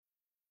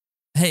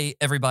Hey,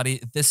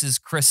 everybody, this is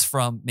Chris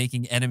from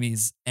Making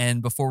Enemies.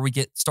 And before we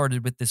get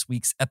started with this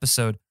week's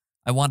episode,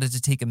 I wanted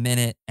to take a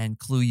minute and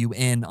clue you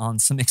in on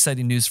some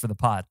exciting news for the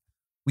pod.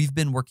 We've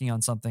been working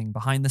on something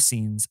behind the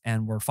scenes,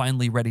 and we're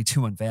finally ready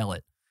to unveil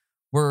it.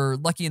 We're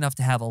lucky enough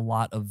to have a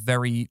lot of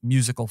very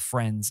musical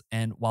friends,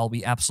 and while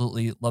we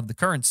absolutely love the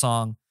current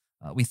song,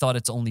 we thought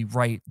it's only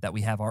right that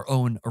we have our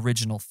own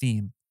original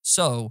theme.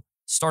 So,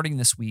 starting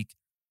this week,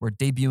 we're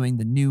debuting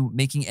the new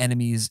Making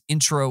Enemies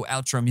intro,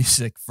 outro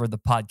music for the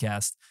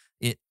podcast.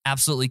 It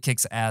absolutely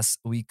kicks ass.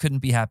 We couldn't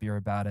be happier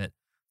about it.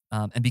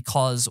 And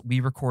because we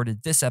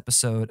recorded this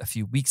episode a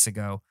few weeks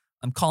ago,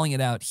 I'm calling it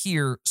out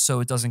here so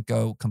it doesn't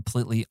go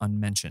completely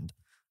unmentioned.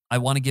 I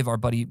want to give our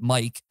buddy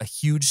Mike a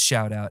huge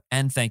shout out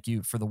and thank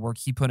you for the work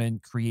he put in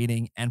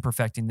creating and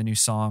perfecting the new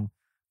song.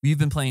 We've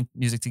been playing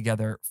music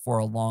together for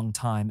a long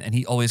time, and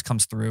he always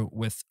comes through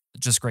with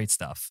just great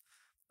stuff.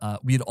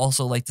 We'd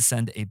also like to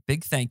send a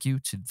big thank you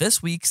to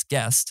this week's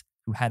guest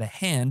who had a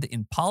hand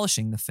in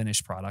polishing the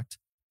finished product.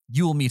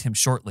 You will meet him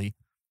shortly.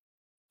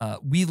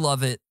 We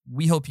love it.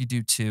 We hope you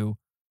do too.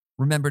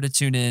 Remember to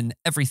tune in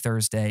every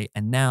Thursday.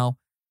 And now,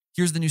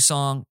 here's the new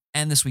song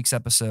and this week's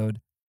episode.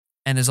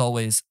 And as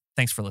always,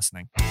 thanks for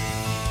listening.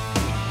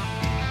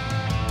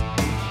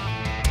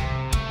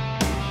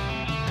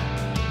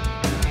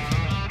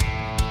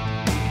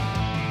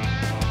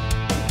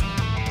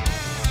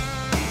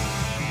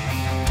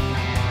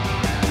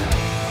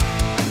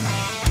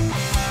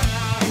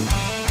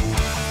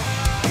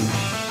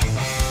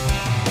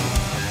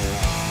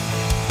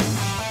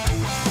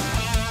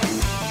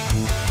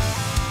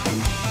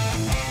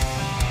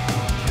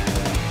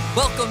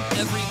 Welcome,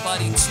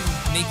 everybody,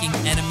 to Making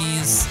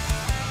Enemies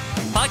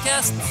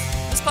podcast.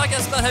 This podcast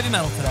is about heavy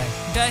metal today,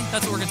 okay?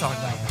 That's what we're going to talk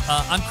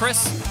about. I'm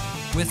Chris.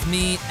 With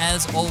me,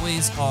 as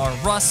always, are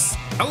Russ.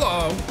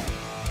 Hello.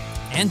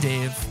 And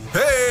Dave.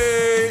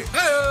 Hey.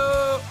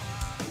 Hello.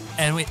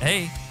 And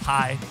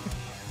hi.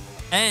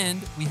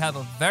 And we have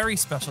a very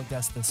special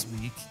guest this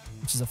week,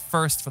 which is a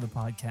first for the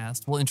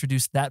podcast. We'll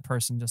introduce that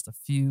person in just a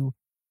few,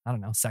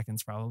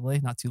 seconds probably,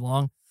 not too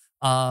long.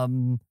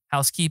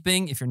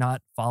 Housekeeping, if you're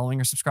not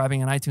following or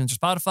subscribing on iTunes or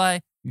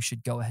Spotify, you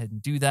should go ahead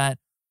and do that.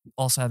 We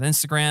also have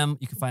Instagram.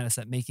 You can find us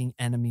at Making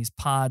Enemies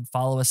Pod.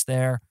 Follow us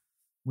there.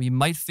 We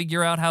might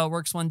figure out how it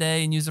works one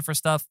day and use it for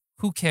stuff.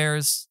 Who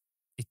cares?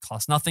 It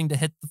costs nothing to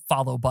hit the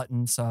follow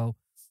button. So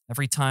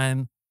every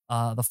time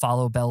the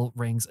follow bell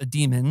rings, a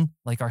demon,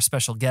 like our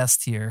special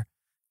guest here,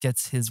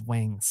 gets his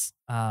wings.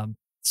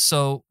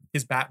 So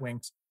his bat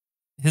wings.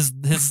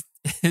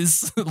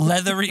 His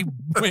leathery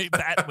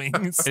bat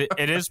wings.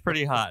 It is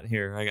pretty hot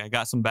here. I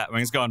got some bat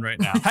wings going right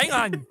now. Hang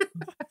on.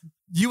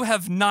 You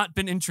have not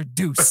been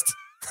introduced.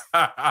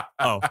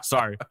 Oh,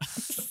 sorry.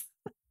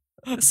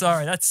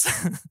 Sorry,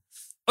 that's...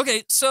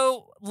 Okay,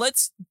 so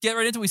let's get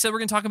right into it. We said we're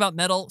going to talk about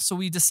metal, so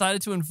we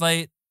decided to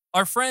invite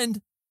our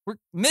friend,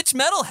 Mitch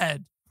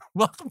Metalhead.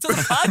 Welcome to the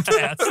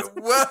podcast.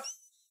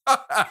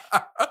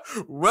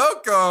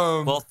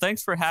 Welcome. Well,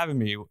 thanks for having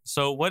me.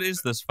 So what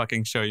is this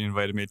fucking show you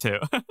invited me to?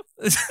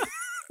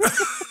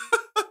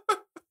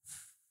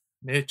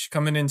 Mitch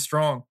coming in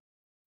strong.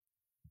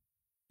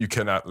 You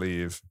cannot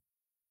leave.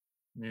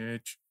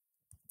 Mitch.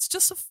 It's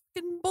just a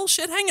fucking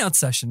bullshit hangout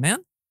session,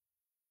 man.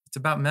 It's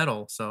about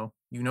metal, so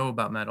you know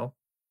about metal.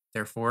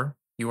 Therefore,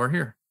 you are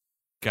here.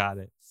 Got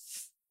it.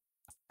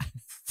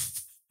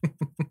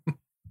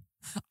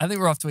 I think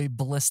we're off to a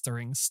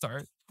blistering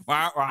start.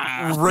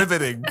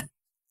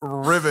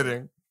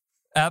 Riveting.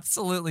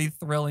 Absolutely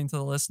thrilling to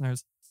the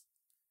listeners.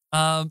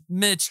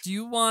 Mitch, do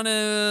you want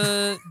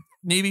to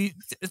maybe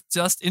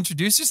just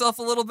introduce yourself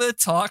a little bit?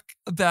 Talk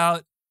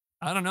about,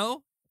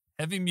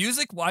 heavy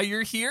music, why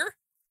you're here?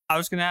 I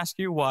was going to ask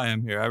you why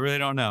I'm here. I really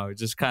don't know.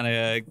 Just kind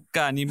of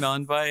got an email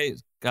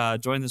invite,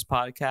 joined this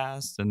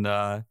podcast, and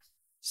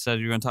said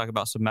you were going to talk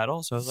about some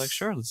metal. So I was like,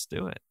 sure, let's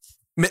do it.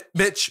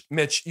 Mitch,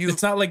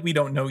 it's not like we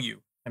don't know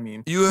you. I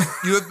mean, you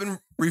have been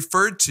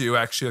referred to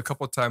actually a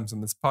couple of times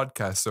on this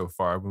podcast so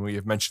far when we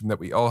have mentioned that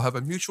we all have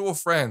a mutual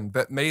friend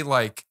that may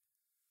like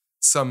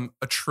some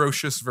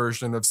atrocious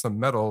version of some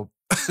metal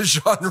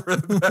genre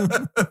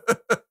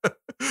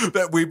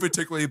that we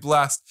particularly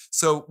blast.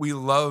 So we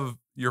love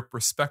your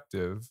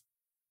perspective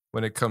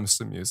when it comes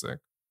to music.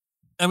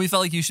 And we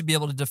felt like you should be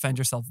able to defend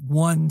yourself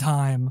one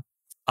time.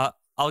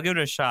 I'll give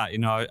it a shot.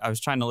 I was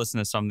trying to listen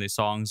to some of these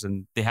songs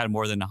and they had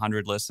more than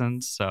 100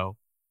 listens, so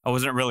I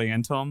wasn't really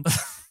into them.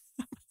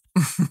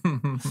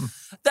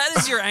 That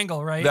is your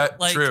angle, right?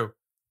 That's true.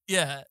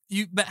 Yeah.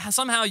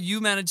 Somehow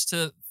you managed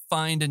to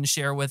find and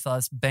share with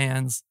us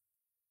bands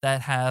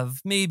that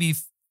have maybe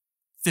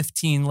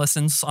 15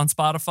 listens on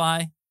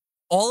Spotify.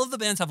 All of the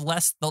bands have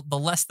less than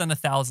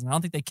 1,000. I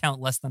don't think they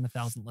count less than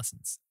 1,000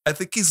 listens. I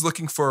think he's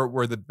looking for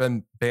where the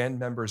band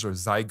members are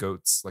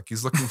zygotes. Like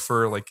he's looking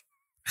for like...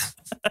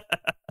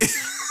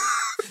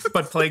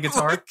 but play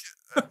guitar?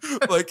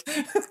 like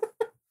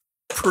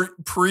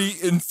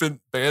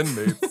pre-infant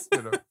bandmates,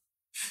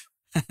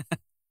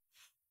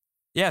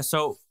 Yeah,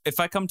 so if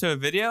I come to a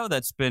video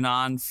that's been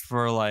on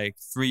for like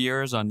 3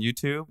 years on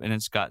YouTube and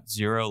it's got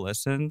 0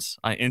 listens,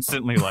 I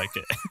instantly like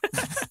it.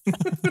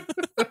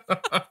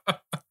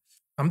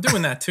 I'm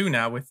doing that too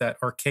now with that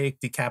Archaic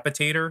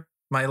Decapitator.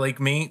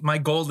 My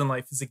goal in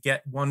life is to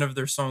get one of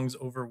their songs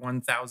over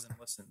 1,000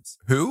 listens,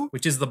 Who?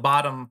 which is the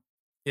bottom.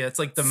 Yeah, it's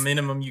like the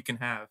minimum you can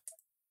have.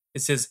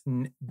 It says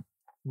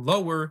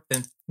lower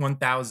than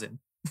 1,000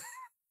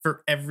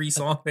 for every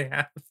song they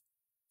have.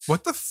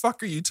 What the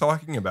fuck are you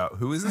talking about?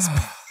 Who is this?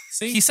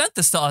 See, He sent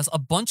this to us a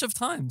bunch of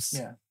times.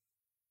 yeah,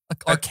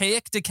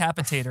 Archaic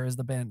Decapitator is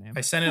the band name.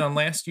 I sent it on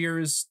last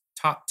year's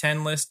top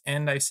 10 list,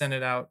 and I sent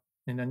it out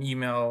in an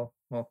email.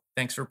 Well,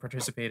 thanks for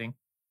participating.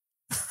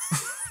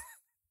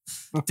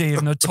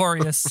 Dave,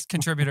 notorious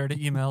contributor to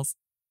emails.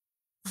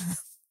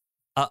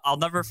 I'll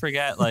never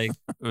forget, like,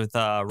 with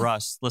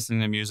Russ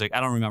listening to music. I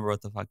don't remember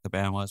what the fuck the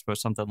band was, but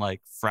something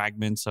like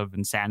Fragments of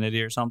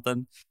Insanity or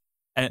something.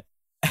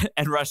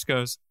 And Russ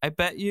goes, I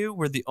bet you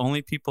we're the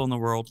only people in the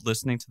world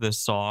listening to this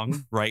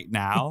song right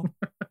now,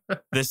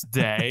 this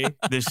day,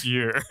 this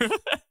year.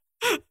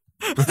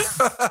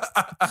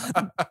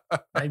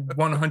 I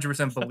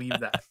 100% believe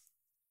that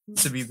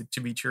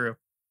to be true.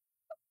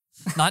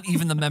 Not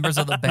even the members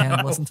of the band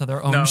No. listen to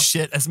their own No.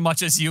 shit as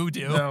much as you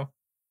do.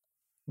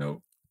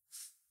 No.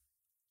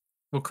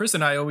 Well, Chris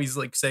and I always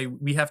like say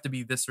we have to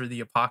be this or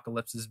the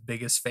Apocalypse's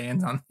biggest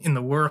fans in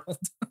the world.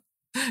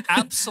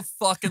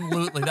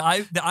 Absolutely.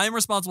 I'm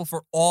responsible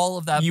for all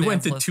of that. You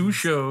went to band's 2 listens.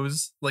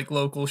 shows, like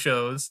local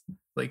shows.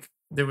 Like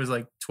there was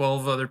like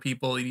 12 other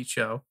people at each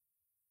show.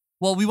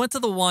 Well, we went to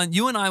the one.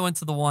 You and I went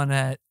to the one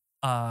at.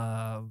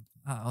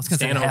 I was going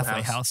to say the Stanhope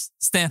halfway House. house.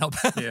 Stanhope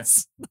House. Yeah.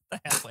 Not the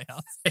halfway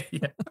house.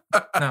 Yeah.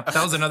 No,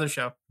 that was another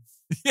show.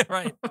 Yeah,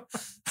 right.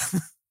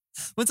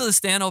 Went to the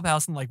Stanhope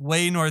House in like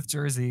way North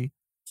Jersey,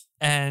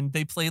 and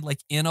they played like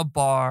in a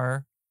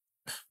bar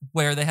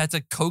where they had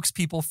to coax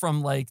people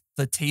from like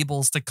the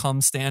tables to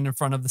come stand in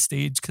front of the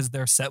stage because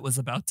their set was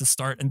about to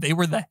start, and they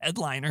were the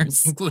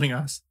headliners. Including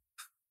us.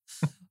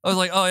 I was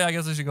like, oh yeah, I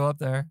guess I should go up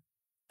there.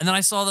 And then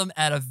I saw them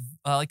at a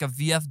like a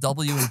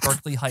VFW in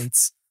Berkeley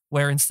Heights,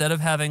 where instead of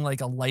having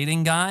like a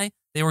lighting guy,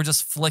 they were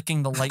just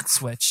flicking the light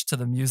switch to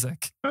the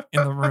music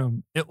in the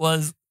room. It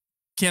was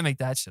can't make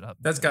that shit up.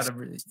 That's got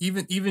to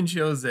even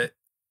shows that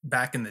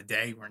back in the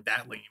day weren't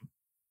that lame.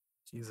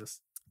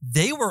 Jesus.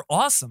 They were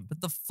awesome,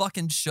 but the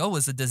fucking show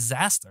was a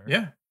disaster.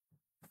 Yeah.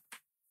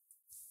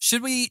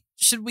 Should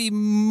we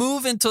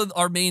move into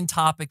our main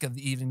topic of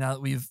the evening now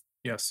that we've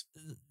Yes.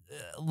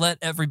 let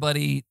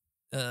everybody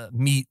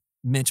meet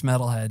Mitch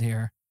Metalhead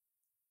here?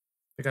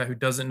 The guy who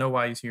doesn't know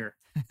why he's here.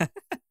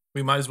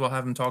 We might as well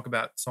have him talk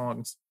about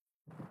songs.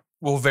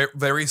 We'll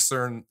very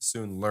soon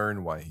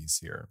learn why he's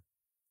here.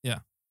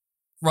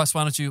 Russ,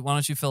 why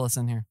don't you fill us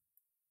in here?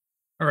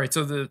 All right.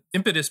 So the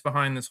impetus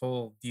behind this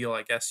whole deal,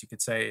 I guess you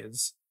could say,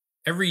 is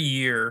every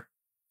year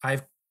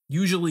I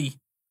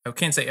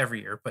can't say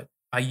every year, but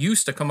I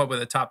used to come up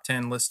with a top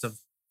 10 list of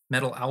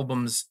metal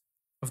albums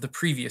of the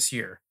previous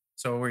year.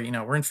 So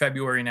we're in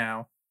February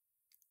now.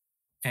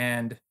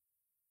 And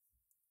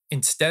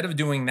instead of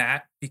doing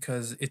that,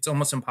 because it's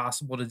almost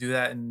impossible to do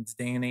that in this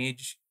day and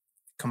age,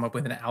 come up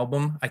with an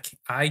album,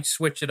 I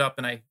switched it up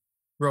and I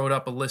wrote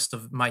up a list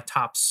of my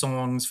top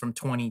songs from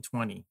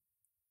 2020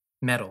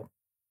 metal.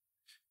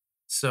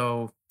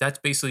 So that's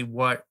basically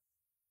what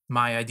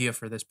my idea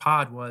for this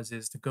pod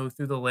is to go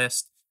through the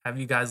list, have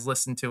you guys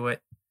listen to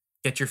it,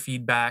 get your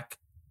feedback.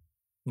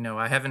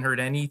 I haven't heard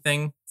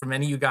anything from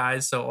any of you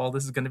guys, so all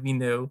this is going to be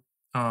new.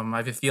 I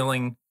have a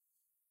feeling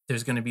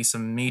there's going to be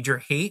some major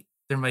hate.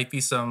 There might be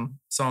some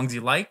songs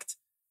you liked.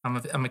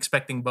 I'm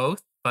expecting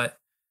both, but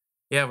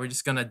yeah, we're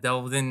just going to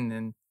delve in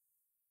and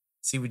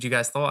see what you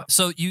guys thought.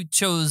 So you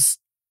chose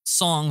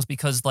songs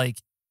because like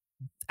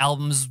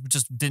albums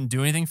just didn't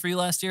do anything for you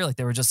last year? Like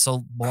they were just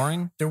so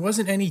boring? There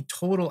wasn't any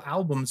total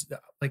albums.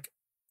 Like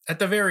at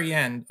the very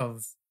end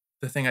of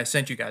the thing I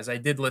sent you guys, I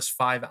did list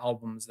 5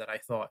 albums that I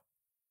thought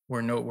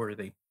were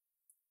noteworthy.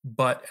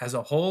 But as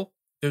a whole,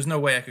 there's no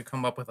way I could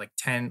come up with like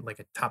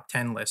a top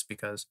 10 list,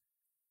 because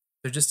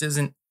there just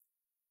isn't.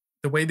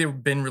 The way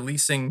they've been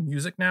releasing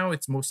music now,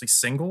 it's mostly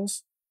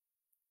singles.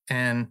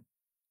 And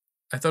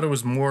I thought it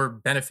was more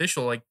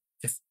beneficial, like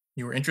if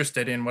you were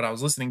interested in what I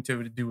was listening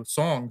to do with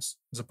songs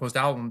as opposed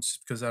to albums,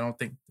 because I don't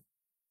think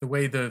the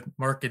way the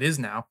market is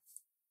now,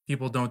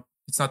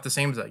 it's not the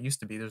same as that used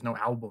to be. There's no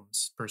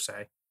albums per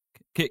se.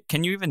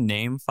 Can you even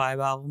name 5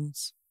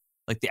 albums?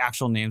 Like the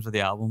actual names of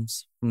the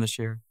albums from this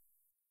year?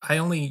 I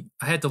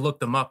had to look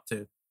them up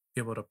to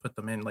be able to put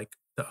them in. Like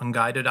the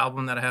Unguided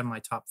album that I had in my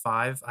top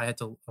 5, I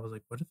was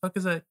like, what the fuck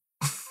is that?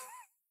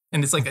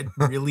 And it's like a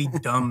really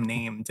dumb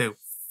name too.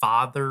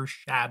 Father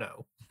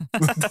Shadow.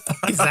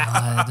 Is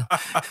that?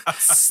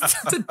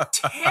 That's a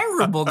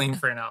terrible name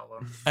for an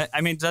album.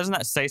 I mean, doesn't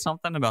that say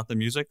something about the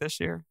music this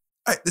year?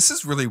 This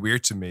is really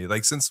weird to me.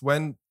 Like, since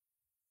when?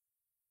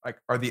 Like,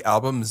 are the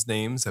albums'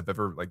 names have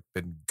ever like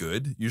been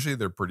good? Usually,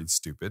 they're pretty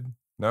stupid.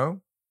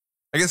 No,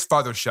 I guess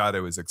Father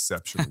Shadow is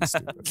exceptionally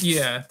stupid.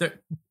 Yeah,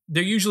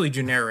 they're usually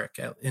generic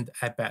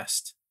at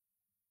best.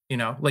 You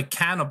know, like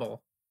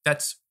Cannibal.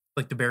 That's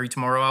like the Bury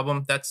Tomorrow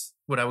album. That's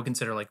what I would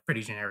consider like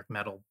pretty generic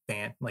metal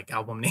band, like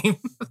album name.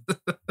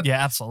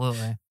 Yeah,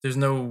 absolutely. There's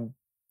no,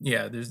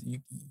 yeah,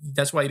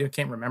 that's why you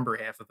can't remember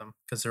half of them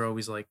because they're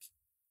always like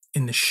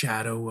in the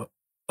shadow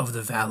of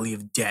the valley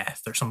of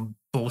death or some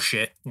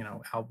bullshit, you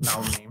know,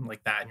 album name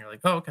like that. And you're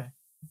like, oh, okay.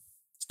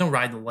 It's no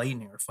Ride the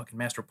Lightning or fucking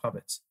Master of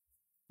Puppets.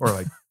 Or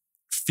like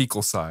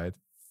Fecal Side.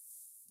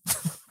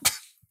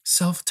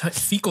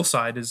 Fecal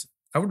Side is,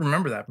 I would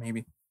remember that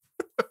maybe.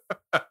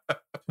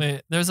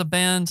 Wait, there's a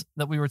band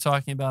that we were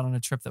talking about on a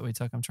trip that we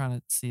took. I'm trying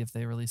to see if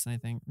they released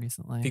anything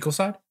recently. Fecal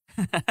Side?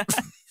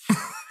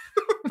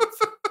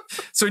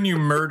 So when you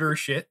murder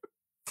shit.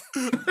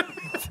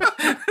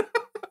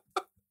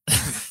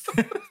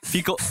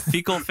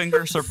 Fecal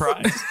finger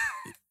surprise.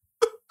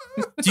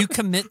 Do you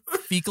commit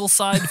fecal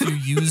side if you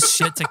use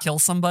shit to kill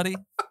somebody?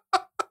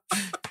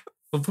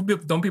 Well,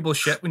 don't people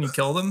shit when you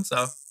kill them?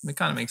 So it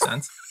kind of makes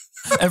sense.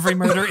 Every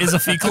murder is a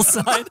fecal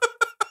side.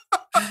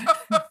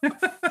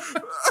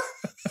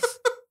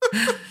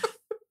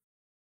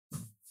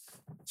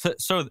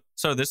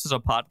 So this is a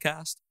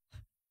podcast?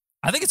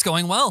 I think it's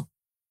going well.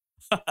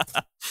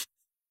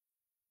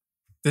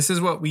 This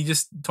is what we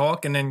just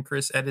talk, and then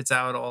Chris edits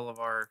out all of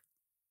our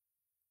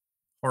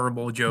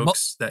horrible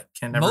jokes that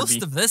can never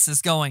Most of this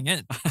is going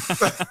in.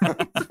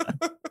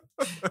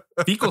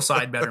 Fecal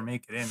Side better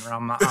make it in, or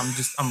I'm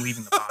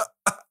leaving the pot.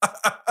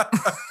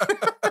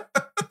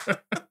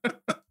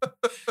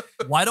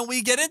 Why don't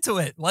we get into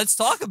it? Let's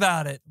talk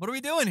about it. What are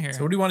we doing here?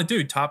 So what do you want to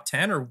do? Top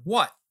 10 or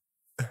what?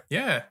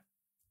 Yeah.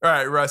 All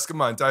right, Russ,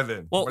 come on, dive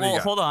in. Well, What do you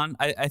got? hold on.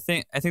 I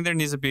think there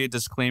needs to be a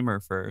disclaimer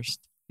first.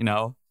 You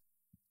know,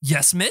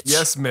 Yes, Mitch?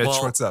 Yes, Mitch,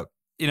 Well- what's up?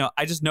 you know,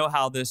 I just know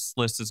how this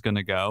list is going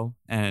to go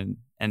and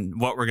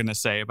what we're going to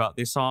say about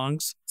these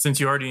songs. Since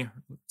you already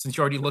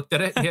looked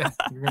at it, yeah,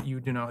 you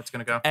do know how it's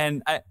gonna go.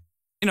 And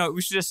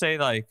we should just say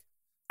like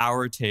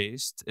our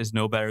taste is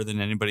no better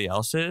than anybody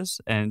else's,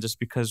 and just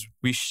because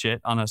we shit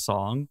on a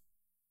song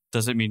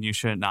doesn't mean you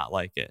should not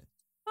like it.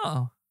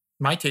 Oh,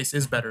 My taste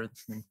is better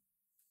than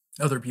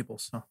other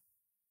people's. So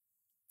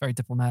very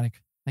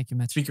diplomatic. Thank you,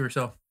 Mitch. speak for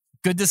yourself.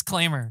 Good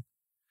disclaimer.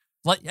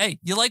 Hey,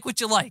 you like what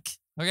you like,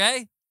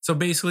 okay? So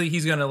basically,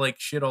 he's gonna like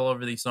shit all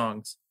over these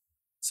songs.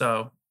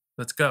 So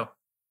let's go.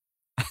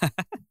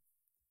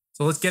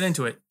 So let's get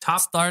into it.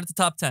 Start at the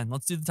top 10.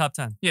 Let's do the top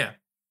 10. Yeah.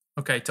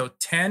 Okay, so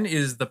 10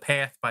 is The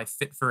Path by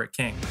Fit for a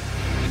King.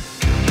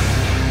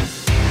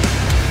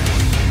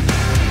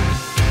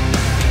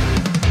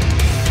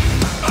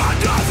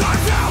 Another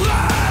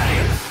valley,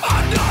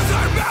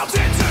 another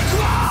mountain to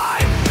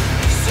climb,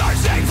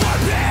 searching for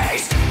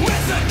peace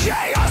with the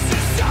chaos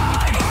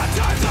inside.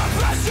 Under the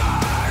pressure,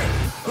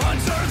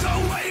 under the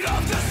weight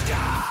of the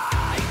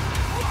sky,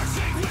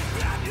 marching with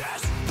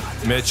madness.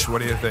 Mitch,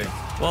 what do you think?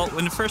 Well,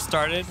 when it first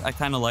started, I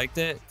kind of liked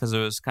it because it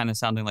was kind of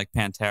sounding like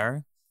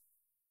Pantera.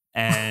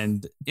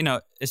 And,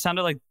 it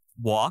sounded like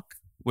Walk,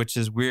 which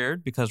is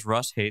weird because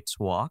Russ hates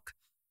Walk.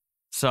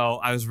 So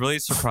I was really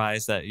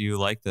surprised that you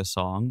liked this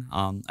song.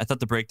 I thought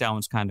the breakdown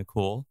was kind of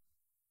cool.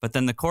 But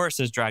then the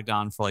choruses dragged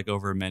on for like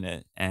over a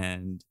minute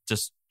and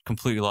just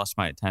completely lost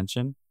my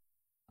attention.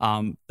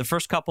 The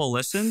first couple of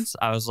listens,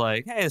 I was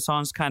like, hey, the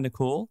song's kind of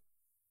cool.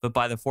 But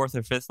by the fourth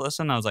or fifth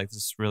listen, I was like,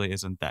 this really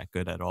isn't that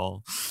good at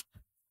all.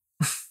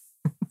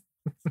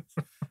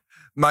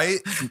 All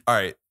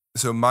right.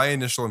 So my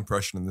initial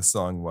impression of this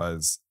song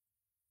was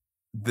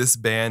this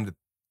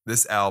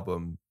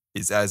album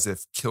is as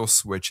if Kill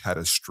Switch had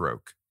a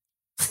stroke.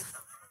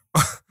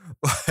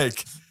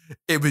 Like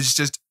it was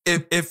just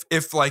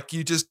if like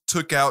you just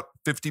took out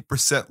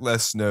 50%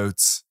 less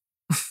notes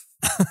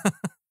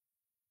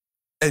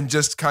and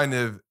just kind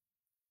of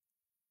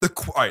the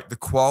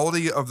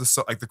quality of the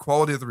song, like the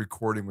quality of the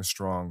recording was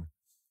strong.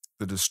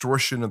 The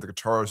distortion of the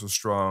guitars was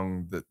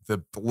strong. The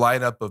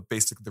lineup of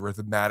basically the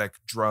rhythmic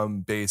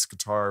drum, bass,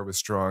 guitar was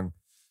strong.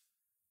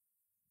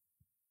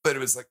 But it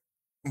was like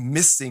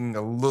missing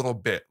a little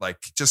bit. Like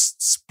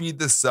just speed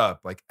this up,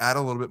 like add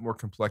a little bit more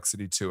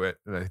complexity to it.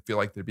 And I feel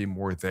like there'd be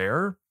more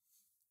there.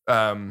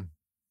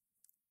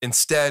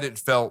 Instead, it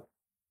felt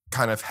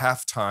kind of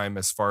halftime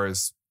as far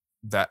as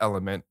that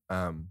element.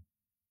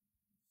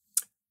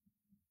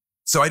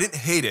 So I didn't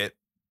hate it.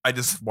 I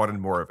just wanted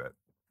more of it.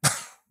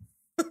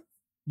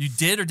 You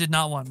did or did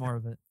not want more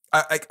of it?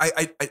 I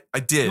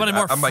did. You wanted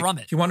more I'm from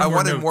like, it. You wanted I more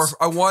wanted notes. more.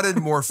 I wanted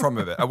more from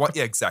it.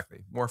 Yeah, exactly.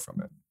 More from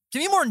it.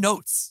 Give me more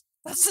notes.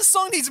 This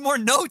song needs more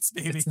notes,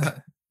 baby. It's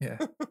not, yeah.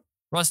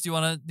 Russ, do you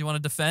want to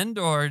defend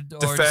or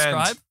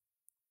describe?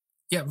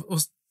 Yeah.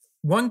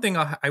 One thing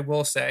I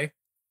will say,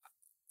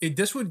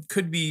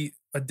 could be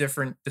a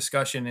different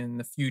discussion in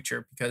the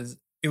future because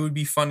it would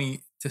be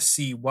funny to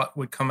see what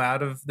would come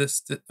out of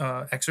this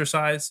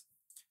exercise.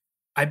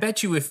 I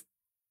bet you if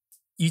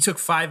you took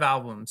 5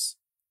 albums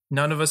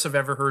none of us have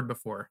ever heard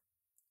before,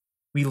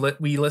 we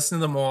listen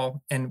to them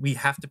all and we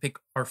have to pick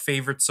our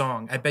favorite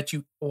song, I bet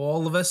you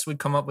all of us would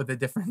come up with a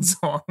different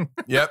song.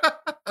 Yep.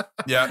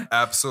 Yeah,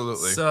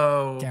 absolutely.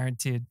 So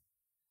Guaranteed.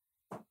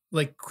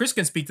 like Chris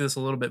can speak to this a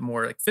little bit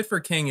more. Like Fit for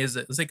a King is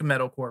like a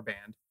metalcore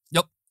band.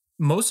 Yep.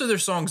 most of their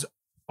songs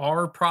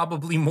are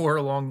probably more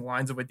along the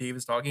lines of what Dave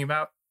is talking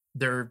about.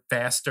 They're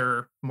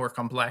faster, more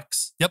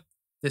complex. Yep.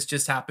 This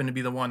just happened to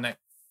be the one that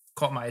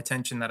caught my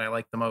attention that I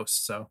like the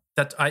most. So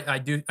that I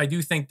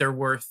do think they're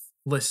worth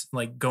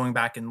going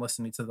back and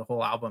listening to the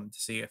whole album to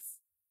see if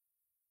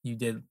you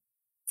did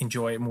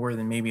enjoy it more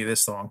than maybe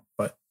this song.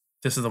 But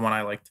this is the one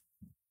I liked.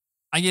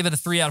 I gave it a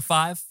 3 out of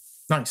 5.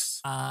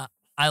 Nice.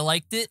 I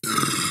liked it,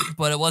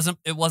 but it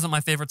wasn't my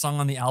favorite song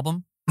on the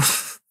album.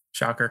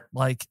 Shocker.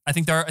 Like I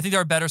think there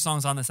are better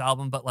songs on this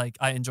album, but like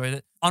I enjoyed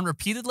it. On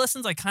repeated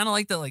listens, I kind of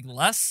liked it like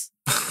less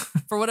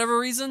for whatever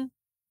reason.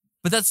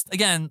 But that's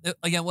again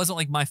wasn't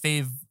like my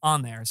fave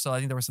on there. So I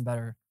think there were some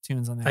better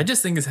tunes on there. I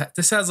just think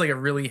this has like a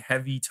really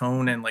heavy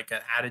tone and like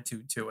an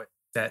attitude to it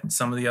that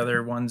some of the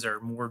other ones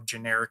are more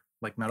generic,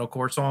 like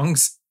metalcore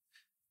songs.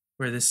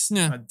 Where this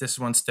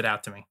one stood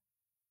out to me.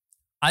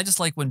 I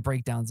just like when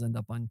breakdowns end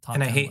up on top.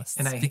 And 10 lists.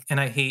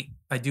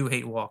 I do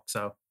hate Walk.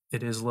 So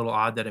it is a little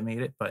odd that it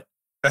made it, but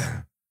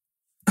I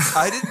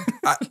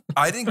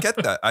didn't get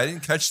that. I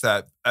didn't catch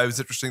that. It was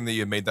interesting that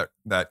you made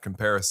that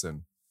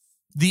comparison.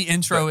 The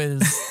intro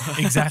is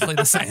exactly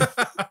the same.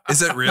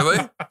 Is it really?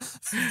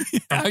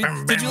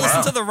 Did you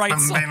listen to the right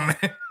song?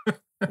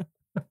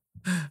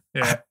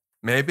 Yeah.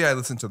 Maybe I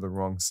listened to the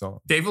wrong song.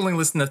 Dave only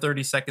listened to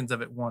 30 seconds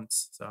of it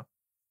once. So,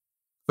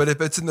 but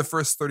if it's in the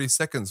first 30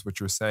 seconds, what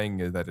you're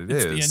saying is that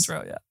it's the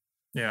intro,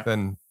 yeah.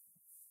 Then,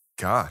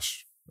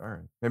 gosh, all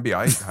right. Maybe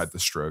I had the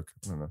stroke.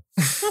 I don't know.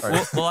 All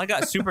right. Well, I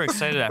got super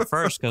excited at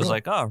first because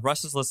like, oh,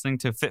 Russ is listening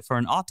to Fit for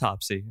an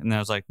Autopsy. And then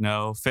I was like,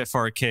 no, Fit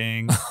for a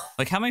King.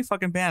 Like, how many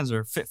fucking bands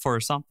are fit for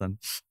something?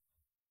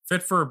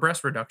 Fit for a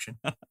breast reduction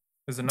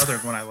is another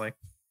one I like.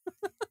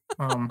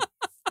 All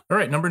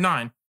right, number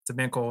 9. It's a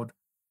band called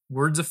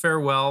Words of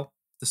Farewell.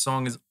 The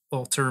song is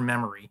Alter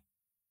Memory.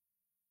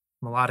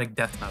 Melodic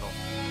death metal.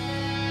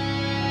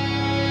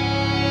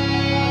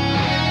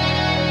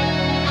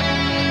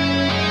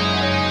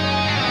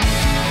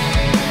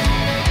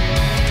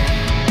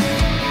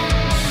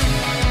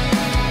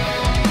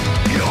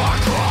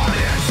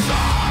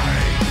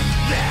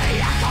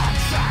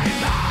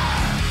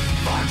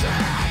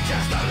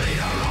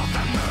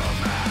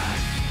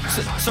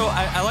 So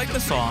I like the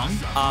song.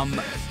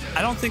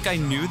 I don't think I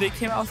knew they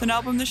came out with an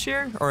album this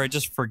year, or I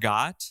just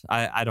forgot.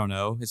 I don't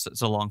know.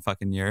 It's a long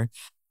fucking year.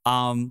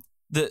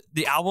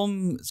 The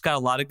album's got a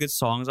lot of good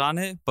songs on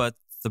it, but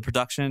the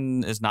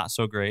production is not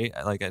so great.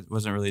 Like I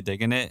wasn't really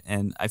digging it,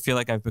 and I feel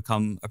like I've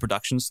become a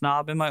production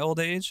snob in my old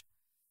age.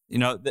 You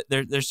know,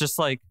 there's just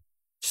like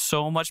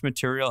so much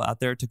material out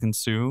there to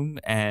consume,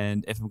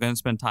 and if I'm going to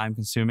spend time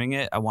consuming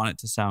it, I want it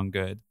to sound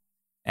good.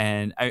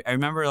 And I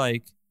remember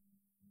like,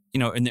 you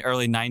know, in the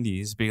early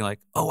 90s being like,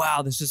 oh,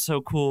 wow, this is so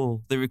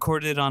cool. They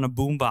recorded it on a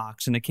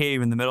boombox in a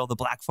cave in the middle of the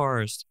Black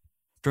Forest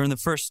during the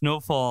first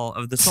snowfall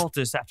of the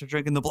solstice after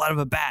drinking the blood of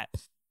a bat.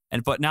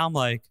 But now I'm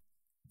like,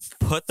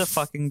 put the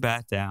fucking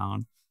bat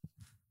down,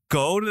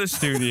 go to the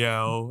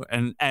studio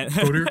and go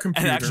to your computer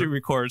and actually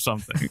record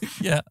something.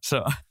 Yeah.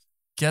 So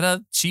get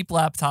a cheap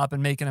laptop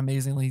and make an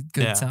amazingly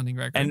good sounding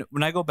record. And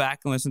when I go back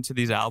and listen to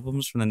these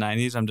albums from the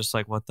 90s, I'm just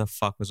like, what the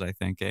fuck was I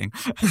thinking?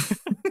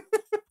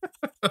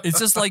 It's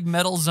just like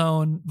Metal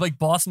Zone, like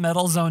Boss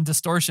Metal Zone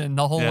distortion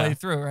the whole Yeah. way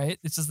through, right?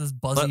 It's just this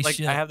buzzy But like,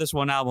 shit. I have this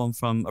one album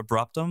from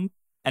Abruptum,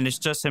 and it's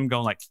just him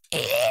going like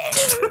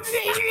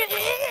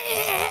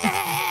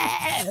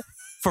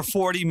for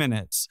 40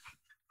 minutes,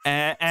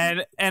 and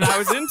I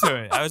was into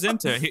it. I was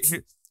into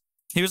it.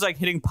 He was like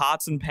hitting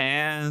pots and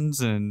pans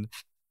and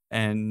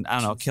I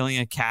don't know, killing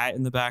a cat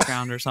in the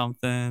background or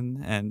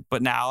something.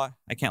 But now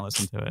I can't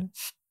listen to it.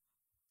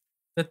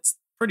 That's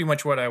pretty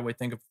much what I would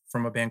think of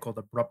from a band called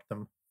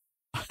Abruptum.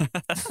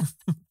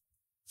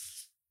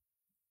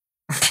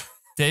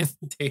 Dave,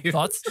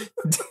 thoughts?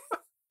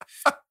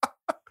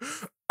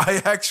 I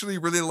actually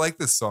really like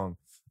this song.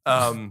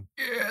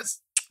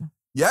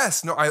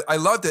 Yes. No, I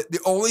loved it. The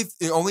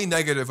only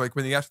negative, like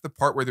when you got to the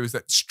part where there was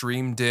that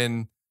streamed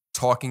in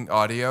talking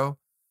audio,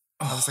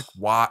 I was like,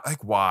 why?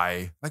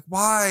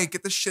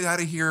 Get the shit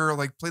out of here.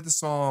 Like, play the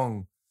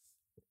song.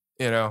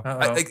 You know,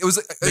 it was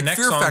The like next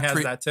Fear song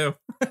Factory. has that too.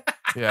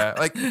 Yeah,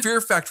 like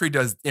Fear Factory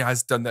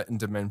has done that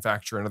into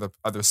Manufacture and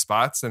other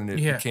spots, and it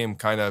became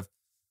kind of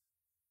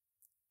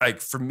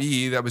like, for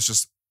me, that was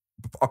just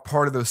a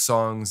part of those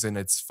songs, and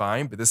it's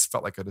fine. But this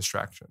felt like a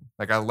distraction.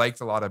 Like I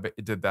liked a lot of it.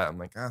 It did that. I'm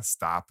like,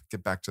 stop,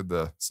 get back to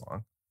the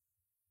song.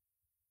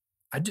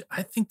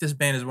 I think this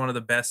band is one of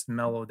the best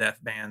mellow death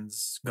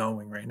bands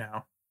going right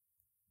now.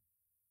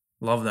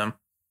 Love them.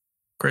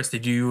 Chris,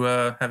 did you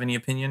have any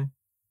opinion?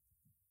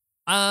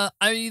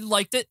 I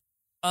liked it.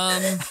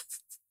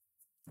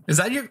 Is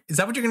that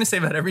what you're gonna say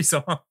about every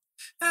song?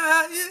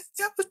 It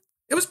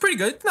was pretty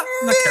good. Not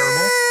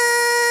terrible.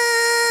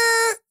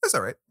 It's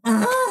all right.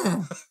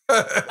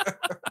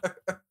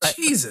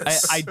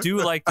 Jesus. I do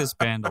like this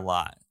band a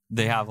lot.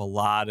 They have a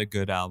lot of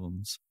good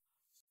albums.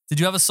 Did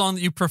you have a song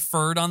that you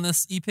preferred on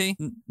this EP?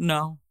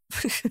 No.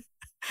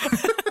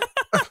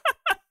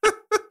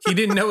 He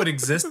didn't know it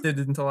existed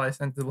until I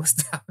sent the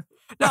list out.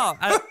 No,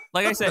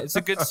 like I said, it's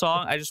a good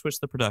song. I just wish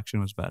the production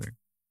was better.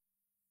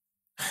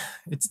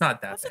 It's not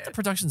I that think the bad.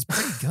 production's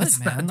pretty good, It's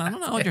not man. I that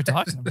don't know what you're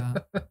bad. talking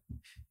about.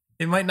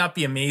 It might not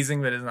be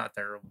amazing, but it's not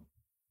terrible.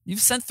 You've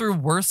sent through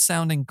worse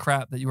sounding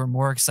crap that you were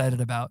more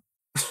excited about.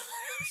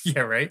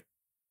 Yeah, right?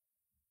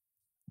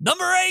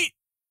 Number 8.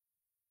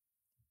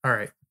 All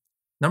right.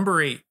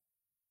 Number 8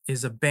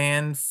 is a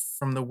band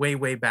from the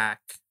way back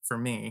for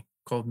me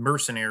called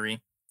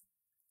Mercenary.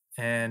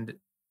 And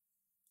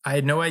I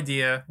had no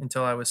idea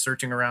until I was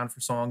searching around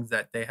for songs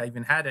that they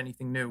even had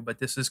anything new, but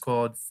this is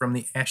called From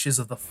the Ashes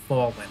of the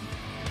Fallen.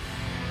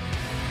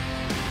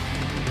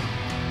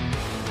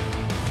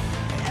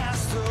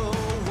 As the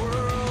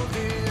world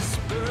is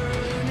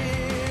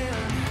burning,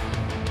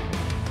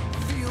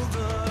 feel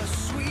the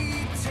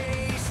sweet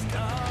taste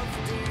of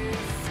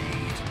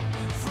defeat.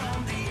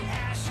 From the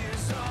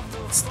ashes of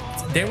the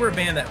fallen. They were a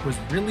band that was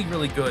really,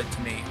 really good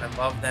to me. I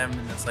love them.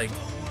 And it's like,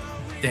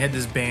 they had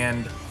this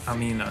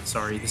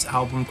this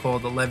album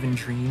called 11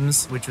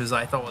 Dreams, which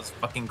I thought was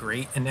fucking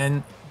great. And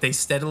then they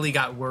steadily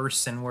got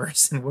worse and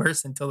worse and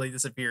worse until they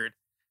disappeared.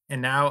 And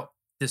now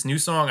this new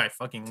song, I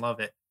fucking love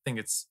it. I think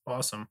it's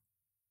awesome.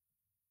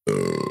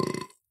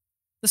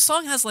 The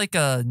song has like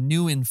a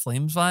New In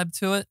Flames vibe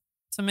to it,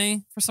 to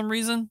me, for some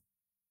reason.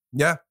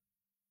 Yeah.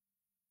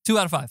 2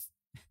 out of 5.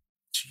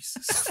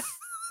 Jesus.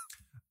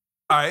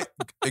 All right.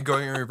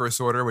 Going in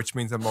reverse order, which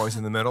means I'm always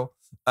in the middle.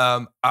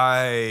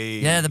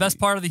 Yeah, the best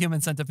part of the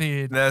Human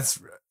Centipede. That's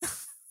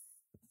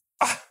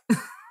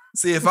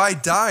see, if I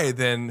die,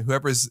 then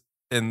whoever's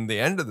in the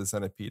end of the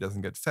centipede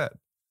doesn't get fed.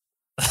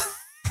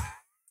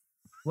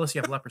 Unless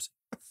you have leprosy.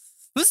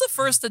 Who's the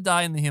first to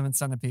die in the Human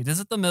Centipede? Is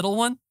it the middle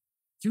one?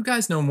 You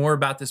guys know more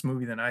about this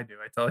movie than I do.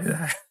 I tell you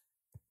that.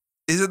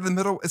 Is it the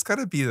middle? It's got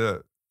to be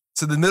the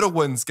middle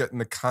one's getting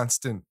the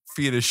constant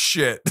feed of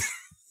shit.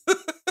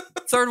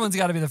 Third one's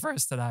got to be the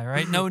first to die,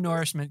 right? No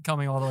nourishment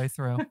coming all the way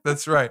through.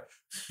 That's right,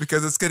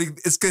 because it's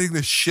getting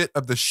the shit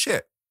of the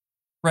shit.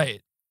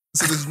 Right.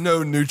 So there's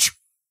no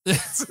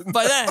nutrients.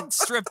 By then,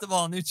 stripped of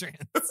all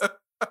nutrients.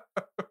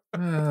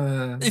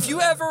 If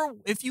you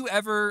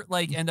ever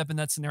like end up in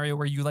that scenario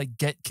where you like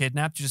get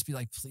kidnapped, you just be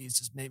like, please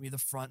just make me the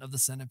front of the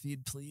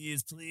centipede.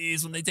 Please,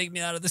 please, when they take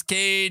me out of this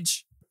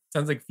cage.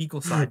 Sounds like fecal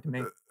side to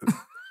me.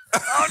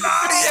 Oh no!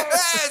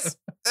 Yes!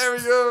 There we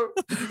go.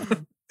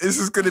 This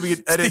is going to be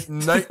an edit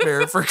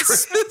nightmare for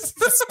Chris.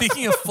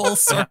 Speaking of full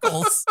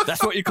circles,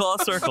 That's what you call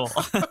a circle.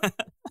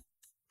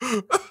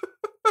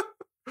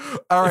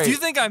 All right. if you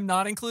think I'm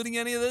not including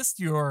any of this,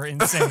 you're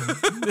insane.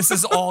 This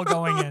is all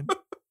going in.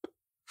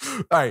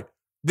 All right.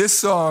 This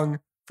song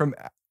from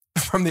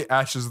the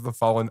Ashes of the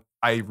Fallen,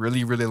 I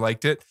really, really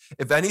liked it.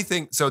 If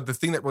anything, so the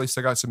thing that really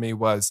stuck out to me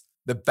was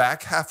the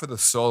back half of the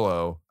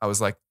solo. I was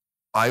like,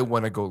 I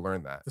want to go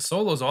learn that. The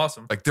solo's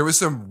awesome. Like there was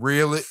some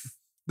really,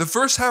 the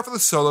first half of the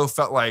solo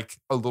felt like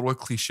a little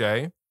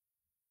cliche.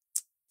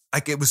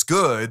 Like it was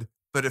good,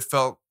 but it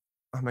felt,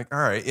 I'm like, all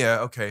right, yeah,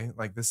 okay.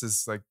 Like this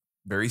is like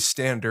very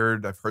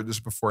standard. I've heard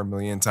this before a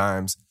million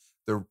times.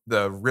 The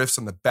riffs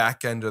on the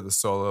back end of the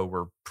solo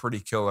were pretty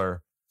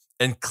killer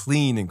and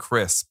clean and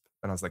crisp.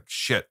 And I was like,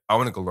 shit, I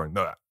want to go learn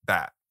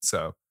that.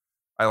 So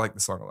I like the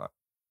song a lot.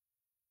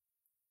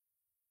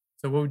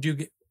 So what would you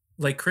get?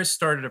 Like Chris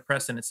started a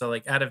precedent. So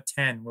like out of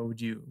 10, what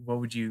would you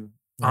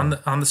on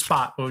the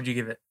spot, what would you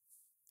give it?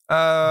 7.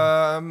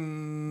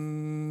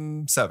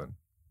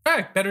 All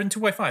right, better than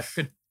 2.5.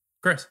 Good.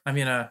 Chris,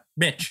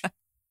 Mitch,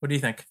 what do you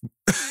think?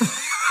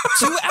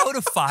 2 out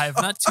of 5,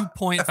 not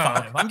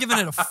 2.5. I'm giving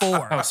it a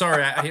 4. Oh,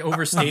 sorry, I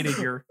overstated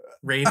your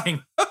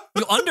rating.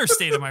 You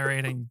understated my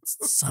rating,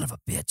 son of a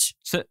bitch.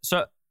 So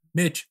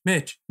Mitch.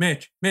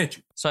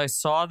 So I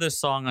saw this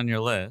song on your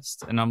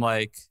list and I'm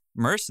like,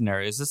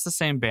 Mercenary, is this the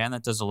same band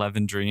that does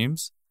 11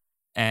 Dreams?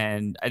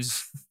 And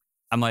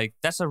I'm like,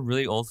 that's a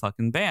really old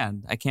fucking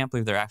band. I can't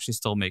believe they're actually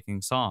still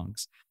making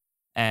songs.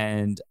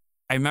 And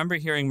I remember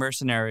hearing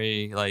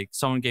Mercenary, like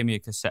someone gave me a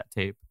cassette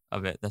tape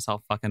of it. That's how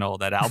fucking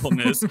old that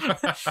album is.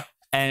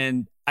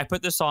 And I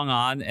put this song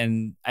on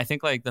and I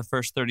think like the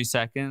first 30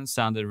 seconds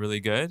sounded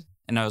really good.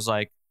 And I was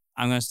like,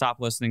 I'm going to stop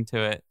listening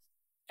to it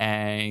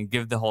and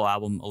give the whole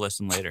album a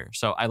listen later.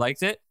 So I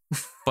liked it,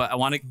 but I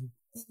want to...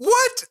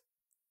 What?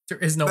 There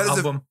is no That is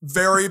album. a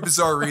very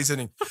bizarre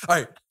reasoning. All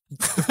right.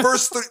 The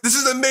first this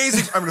is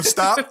amazing. I'm going to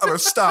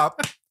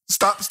stop.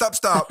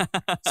 Stop.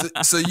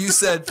 So you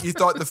said you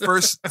thought the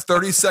first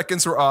 30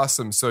 seconds were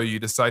awesome. So you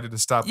decided to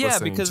stop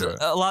listening because to it.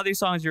 a lot of these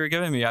songs you were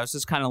giving me, I was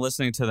just kind of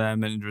listening to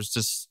them and it was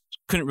just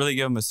couldn't really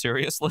give them a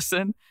serious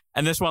listen.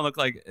 And this one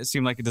it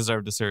seemed like it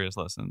deserved a serious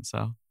listen.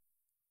 So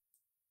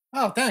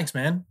Oh, thanks,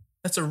 man.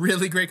 That's a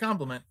really great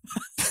compliment.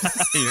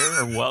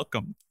 you're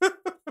welcome.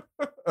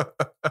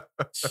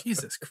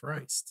 Jesus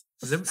Christ.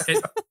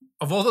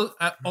 Of all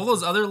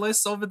those other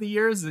lists over the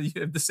years, you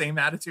have the same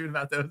attitude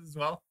about those as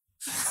well?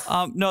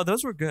 No,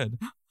 those were good.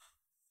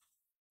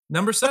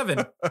 Number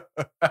 7.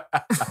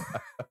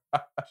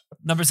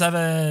 Number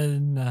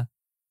 7.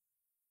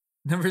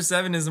 Number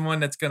 7 is the one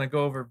that's going to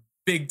go over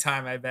big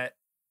time, I bet.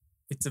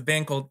 It's a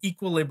band called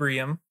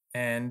Equilibrium,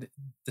 and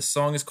the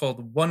song is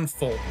called One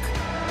Folk.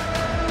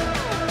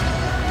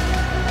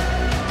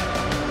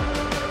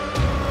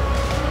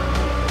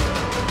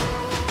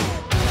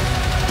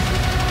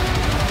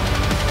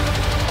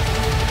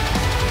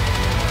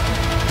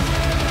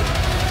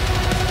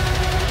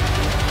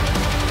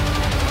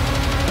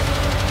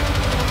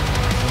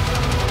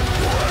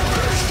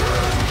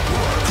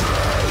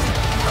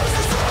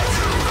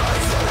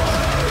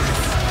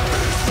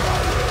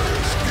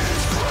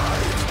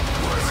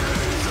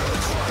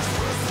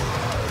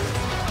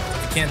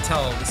 can't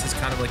tell, this is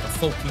kind of like a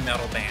folky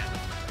metal band.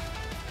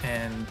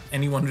 And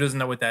anyone who doesn't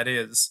know what that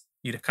is,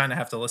 you kind of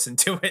have to listen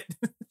to it.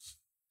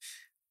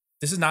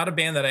 This is not a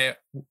band that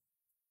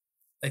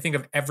I think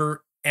I've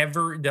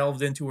ever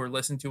delved into or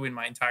listened to in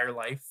my entire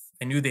life.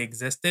 I knew they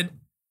existed,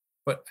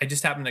 but I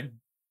just happened to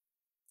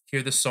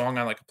hear this song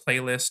on like a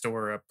playlist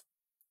or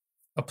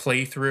a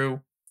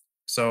playthrough.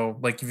 So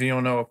like if you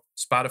don't know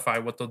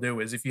Spotify, what they'll do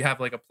is if you have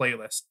like a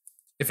playlist,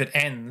 if it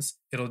ends,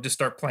 it'll just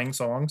start playing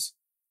songs.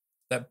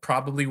 That's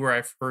probably where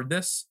I've heard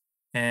this.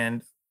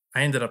 And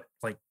I ended up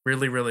like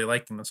really, really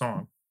liking the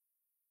song,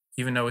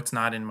 even though it's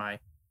not in my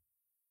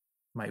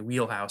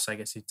wheelhouse, I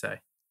guess you'd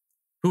say.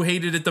 Who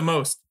hated it the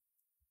most?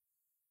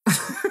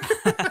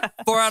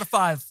 4 out of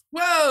 5.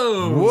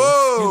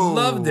 Whoa! You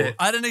loved it.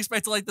 I didn't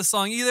expect to like this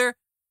song either.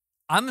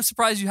 I'm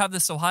surprised you have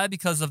this so high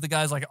because of the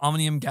guys like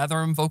Omnium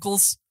Gatherum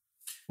vocals,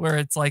 where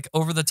it's like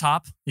over the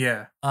top.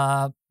 Yeah.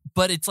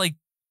 But it's like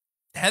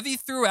heavy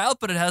throughout,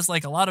 but it has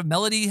like a lot of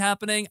melody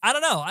happening. I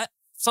don't know.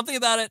 Something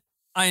about it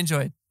I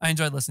enjoyed. I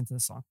enjoyed listening to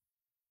this song.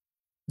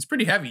 It's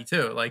pretty heavy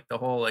too. Like the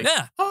whole like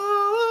yeah.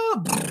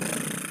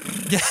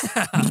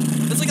 Yeah.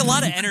 There's like a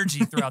lot of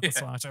energy throughout the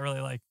song, which I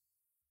really like.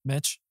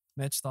 Mitch,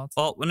 thoughts?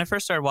 Well, when I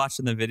first started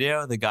watching the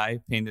video, the guy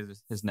painted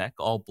his neck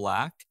all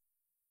black.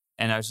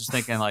 And I was just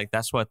thinking, like,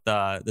 that's what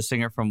the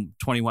singer from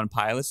 21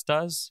 Pilots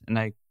does. And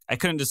I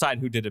couldn't decide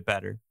who did it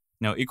better.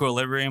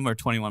 Equilibrium or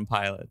 21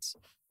 Pilots.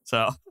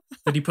 So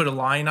did he put a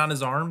line on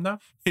his arm though?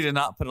 He did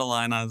not put a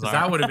line on his arm.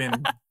 That would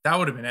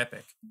have been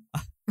epic.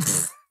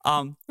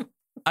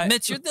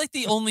 Mitch, you're like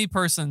the only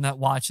person that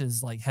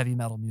watches like heavy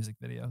metal music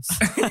videos.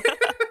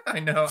 I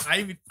know.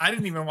 I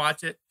didn't even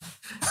watch it.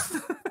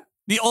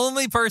 The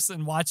only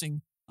person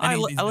watching. I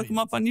look them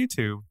up on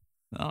YouTube.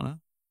 I don't know.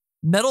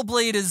 Metal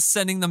Blade is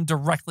sending them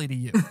directly to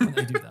you when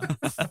they do them.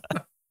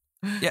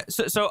 Yeah,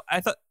 so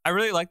I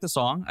really liked the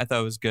song. I thought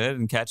it was good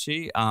and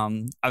catchy.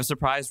 I was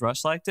surprised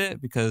Rush liked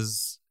it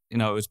because it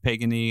was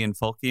pagany and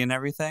folky and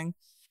everything.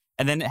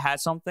 And then it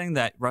had something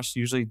that Rush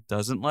usually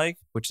doesn't like,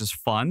 which is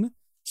fun.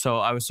 So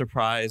I was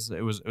surprised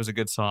it was a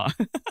good song.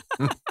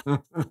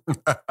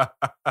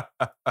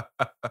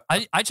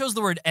 I chose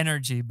the word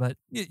energy, but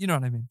you know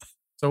what I mean.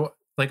 So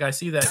like I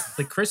see that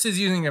like Chris is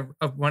using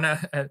a 1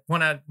 out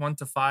of 1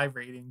 to 5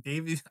 rating.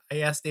 I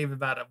asked Dave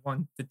about a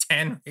 1 to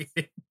 10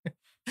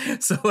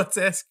 rating. So let's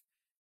ask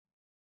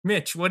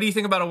Mitch, what do you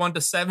think about a 1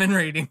 to 7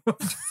 rating?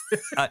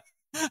 I'm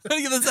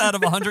gonna give this out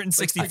of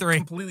 163. Like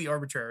completely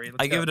arbitrary.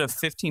 I give it a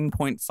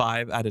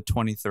 15.5 out of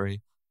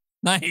 23.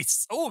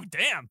 Nice. Oh,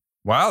 damn.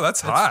 Wow, that's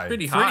high.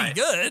 Pretty high.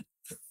 Pretty good.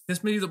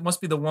 This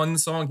must be the one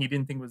song he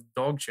didn't think was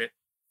dog shit.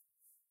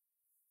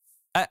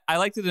 I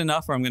liked it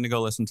enough where I'm going to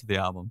go listen to the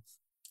album.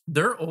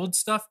 Their old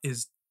stuff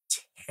is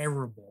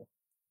terrible.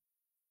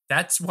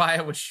 That's why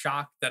I was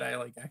shocked that I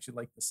actually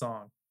liked the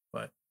song.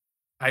 But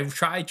I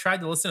tried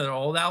to listen to their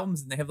old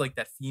albums, and they have like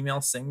that female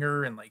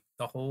singer, and like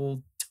the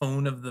whole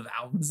tone of the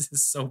albums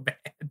is so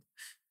bad.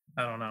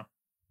 I don't know.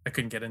 I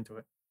couldn't get into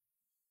it.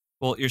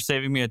 Well, you're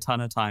saving me a ton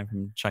of time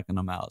from checking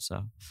them out,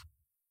 so.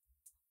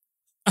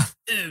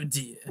 Oh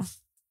dear.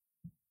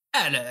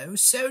 Hello.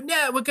 So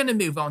now we're going to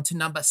move on to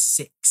number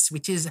 6,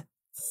 which is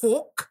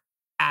Hawk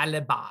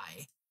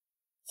Alibi.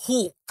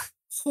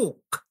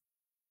 Hawk.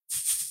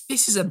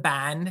 This is a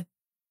band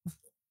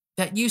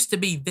that used to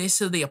be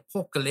This or the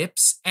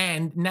Apocalypse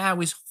and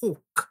now is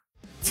Hawk.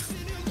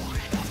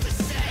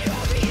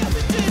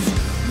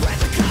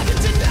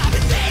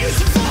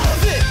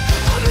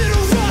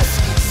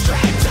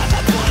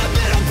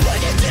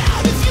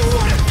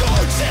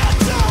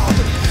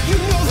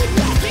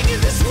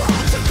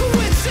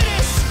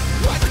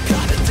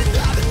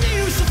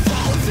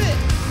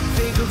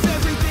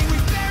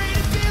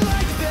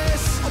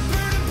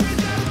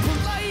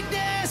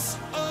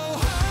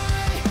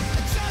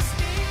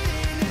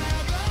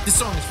 This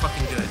song is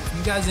fucking good. If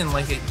you guys didn't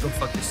like it, go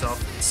fuck yourself.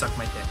 Suck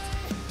my dick.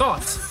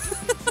 Thoughts?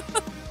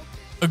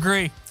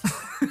 Agree.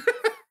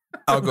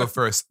 I'll go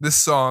first. This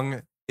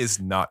song is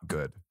not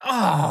good.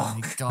 Oh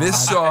my God.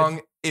 This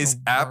song is the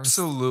worst.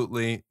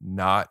 absolutely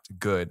not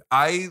good.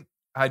 I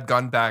had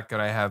gone back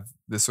and I have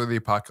This or the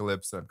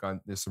Apocalypse.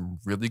 There's some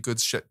really good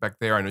shit back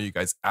there. I know you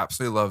guys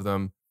absolutely love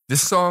them.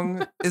 This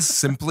song is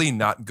simply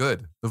not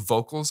good. The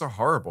vocals are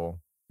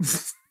horrible.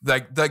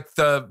 like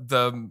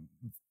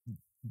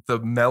the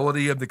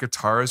melody of the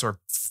guitars are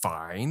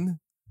fine,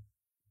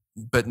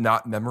 but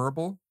not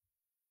memorable.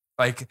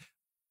 Like,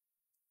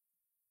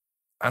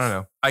 I don't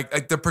know. I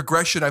the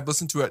progression, I've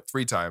listened to it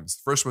 3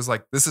 times. First was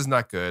like, this is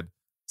not good.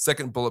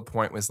 Second bullet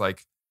point was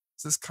like,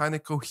 is this kind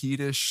of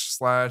Coheed-ish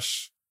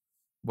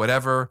 /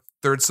 whatever.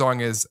 Third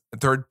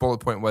bullet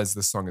point was,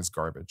 this song is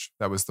garbage.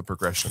 That was the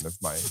progression of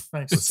my Nice.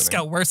 It's listening.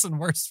 got worse and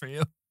worse for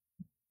you.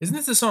 Isn't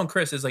this the song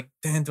Chris is like?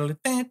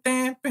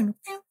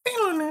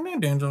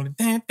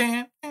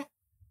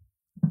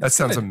 That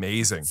sounds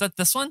amazing. Is that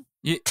this one?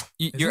 You're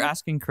it?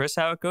 asking Chris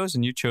how it goes,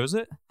 and you chose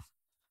it?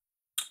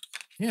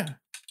 Yeah.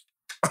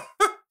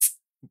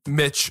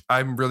 Mitch,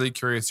 I'm really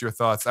curious your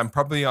thoughts. I'm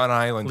probably on an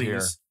island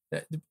here.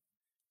 Please.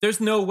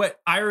 There's no way.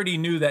 I already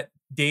knew that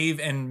Dave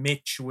and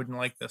Mitch wouldn't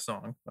like this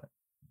song, but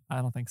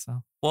I don't think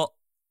so.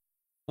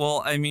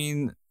 Well, I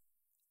mean,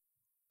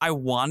 I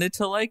wanted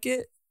to like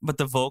it, but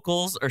the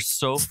vocals are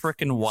so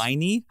freaking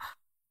whiny.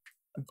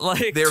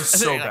 Like They're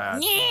so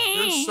bad.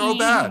 They're so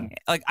bad.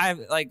 Like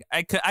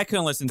I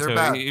couldn't listen They're to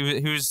bad.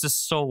 it. He was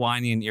just so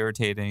whiny and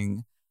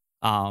irritating.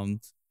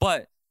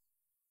 But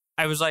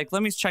I was like,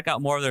 let me check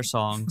out more of their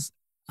songs.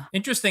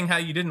 interesting how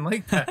you didn't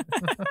like that.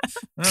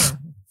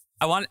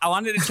 I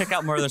wanted to check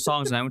out more of their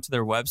songs, and I went to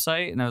their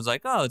website, and I was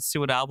like, oh, let's see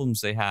what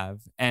albums they have.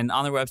 And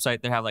on their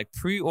website, they have like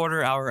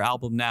pre-order our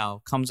album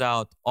now. Comes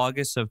out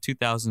August of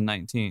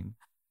 2019.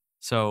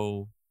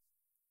 So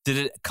did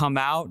it come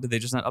out? Did they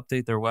just not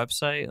update their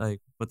website? Like,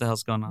 what the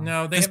hell's going on?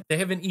 No, they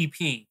have an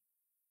EP,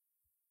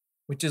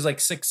 which is like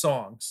 6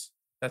 songs.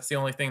 That's the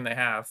only thing they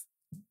have.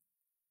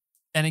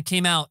 And it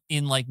came out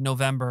in like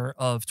November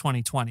of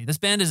 2020. This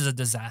band is a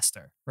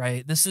disaster,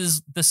 right? This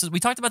is we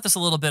talked about this a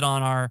little bit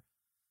on our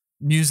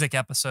music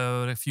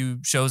episode a few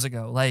shows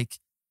ago. Like,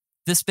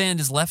 this band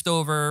is left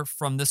over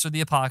from This or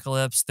the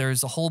Apocalypse.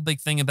 There's a whole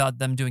big thing about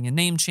them doing a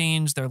name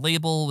change. Their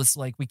label was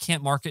like, we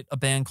can't market a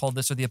band called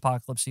This or the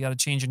Apocalypse. You got to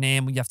change your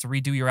name. You have to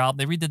redo your album.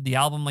 They redid the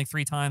album like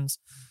 3 times.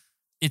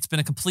 It's been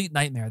a complete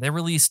nightmare. They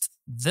released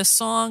this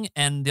song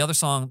and the other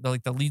song,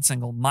 like the lead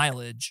single,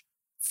 Mileage,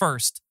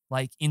 first,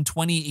 like in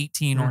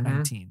 2018 or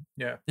 19.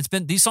 Yeah.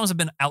 These songs have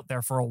been out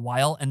there for a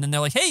while, and then they're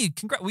like, hey,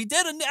 we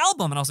did an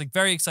album. And I was like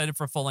very excited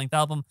for a full-length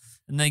album.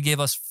 And they gave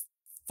us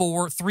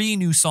 3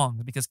 new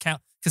songs because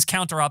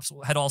Counter Ops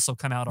had also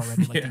come out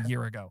already like a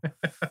year ago.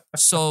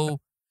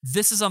 So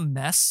this is a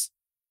mess.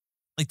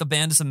 Like, the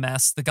band is a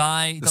mess.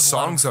 The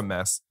song's a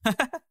mess.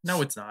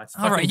 No, it's not. It's a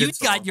all right, fucking you good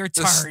got song. your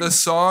turn. The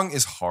song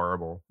is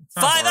horrible. It's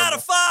not 5 out horrible.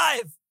 of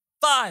 5.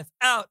 5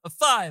 out of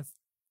 5.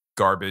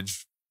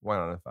 Garbage. 1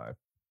 out of 5.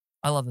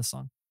 I love this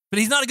song, but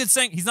he's not a good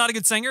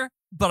singer.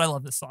 But I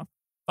love this song.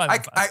 5 out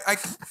of 5.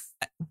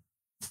 I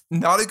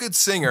not a good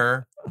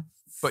singer,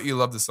 but you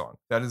love the song.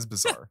 That is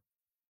bizarre.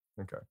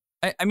 Okay.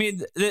 I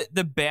mean,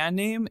 the band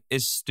name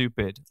is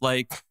stupid.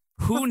 Like,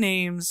 who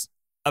names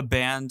a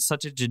band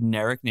such a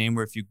generic name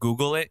where if you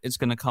Google it, it's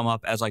going to come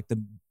up as like the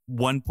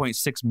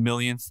 1.6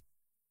 millionth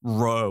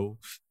row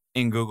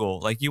in Google?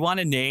 Like, you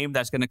want a name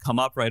that's going to come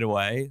up right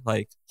away,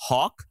 like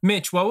Hawk,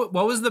 Mitch, what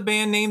was the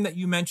band name that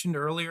you mentioned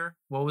earlier?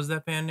 What was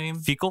that band name?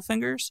 Fecal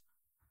Fingers.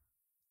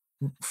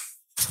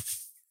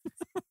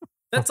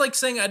 That's like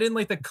saying I didn't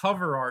like the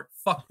cover art.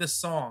 Fuck this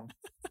song.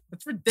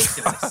 That's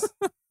ridiculous.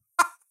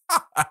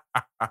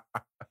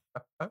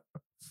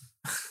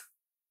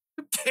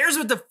 Who cares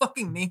what the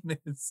fucking name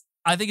is?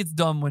 I think it's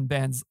dumb when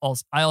bands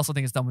also. I also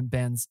think it's dumb when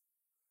bands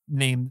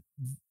name.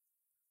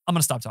 I'm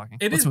gonna stop talking.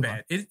 It Let's is move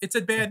bad. on. It's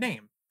a bad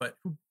name, but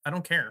I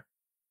don't care.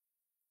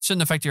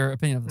 Shouldn't affect your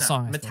opinion of the No,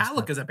 song. I suppose,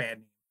 but Metallica's a bad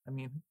name. I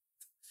mean,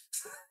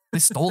 they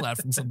stole that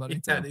from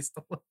somebody. yeah, too. they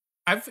stole it.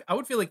 I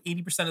would feel like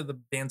 80% of the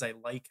bands I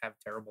like have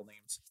terrible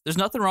names. There's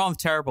nothing wrong with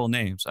terrible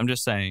names. I'm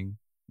just saying,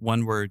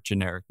 one word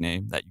generic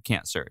name that you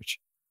can't search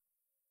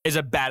is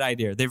a bad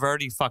idea. They've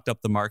already fucked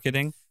up the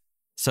marketing,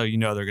 so you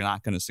know they're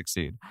not going to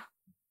succeed.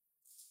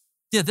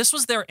 Yeah, this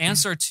was their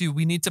answer to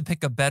we need to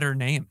pick a better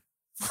name.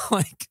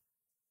 Like,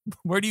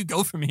 where do you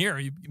go from here?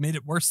 You made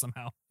it worse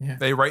somehow.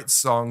 They write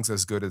songs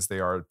as good as they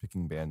are at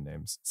picking band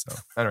names. So,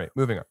 anyway,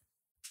 moving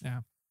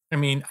on. I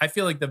mean, I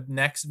feel like the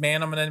next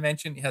band I'm going to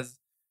mention has,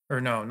 or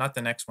no, not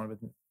the next one, but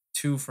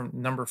 2 from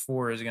number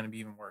 4 is going to be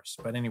even worse.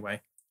 But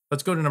anyway,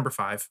 let's go to number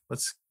 5.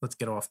 Let's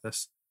get off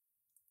this.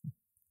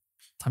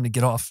 Time to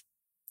get off.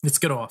 Let's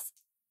get off.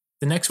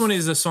 The next one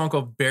is a song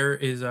called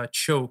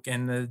Choke,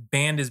 and the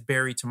band is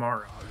Bury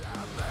Tomorrow.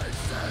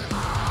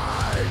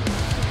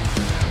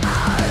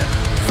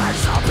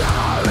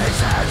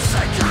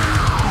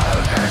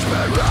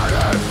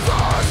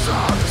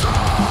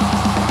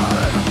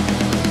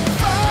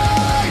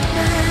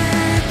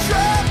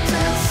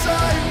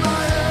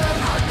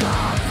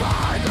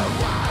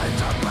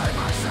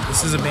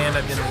 This is a band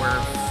I've been aware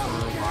of for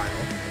a while.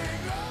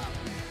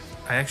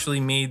 I actually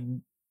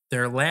made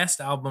their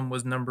last album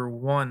was number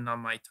 1 on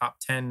my top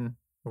 10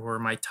 or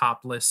my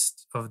top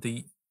list of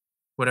the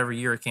whatever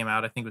year it came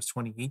out. I think it was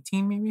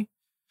 2018 maybe.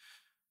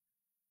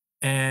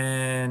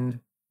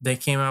 And they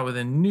came out with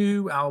a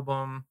new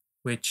album,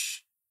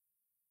 which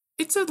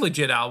it's a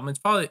legit album.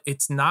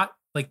 It's not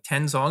like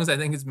 10 songs. I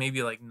think it's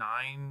maybe like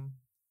 9.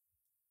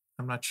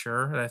 I'm not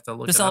sure. I have to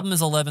look This it up. album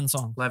is 11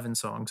 songs. 11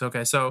 songs.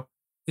 Okay, so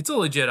it's a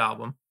legit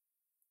album.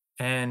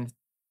 And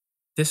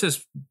I'd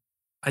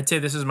say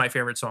this is my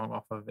favorite song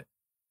off of it.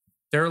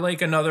 They're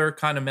like another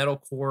kind of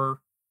metalcore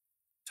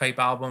type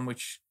album,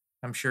 which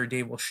I'm sure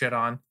Dave will shit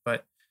on,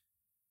 but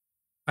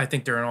I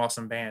think they're an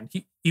awesome band.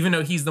 Even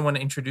though he's the one that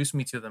introduced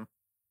me to them.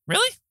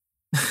 Really?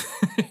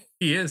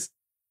 He is.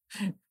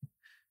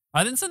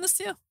 I didn't send this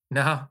to you.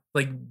 No,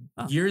 like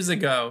years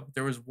ago,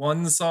 there was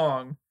one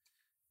song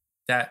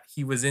that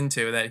he was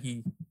into that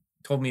he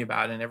told me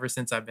about, and ever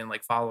since I've been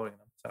like following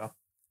them. So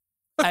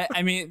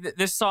I mean,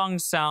 this song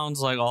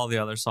sounds like all the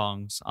other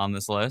songs on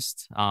this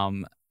list.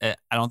 I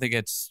don't think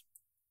it's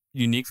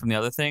unique from the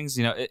other things.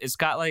 You know, it's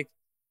got like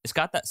it's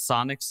got that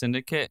Sonic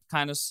Syndicate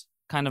kind of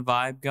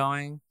vibe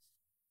going.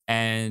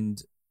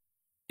 And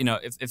you know,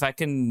 if I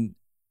can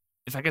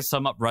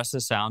sum up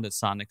Russ's sound at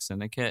Sonic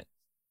Syndicate,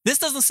 This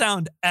doesn't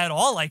sound at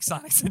all like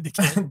Sonic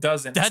Syndicate. It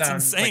doesn't That's sound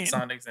insane. like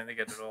Sonic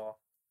Syndicate at all.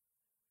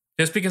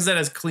 Just because that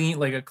has a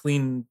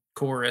clean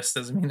chorus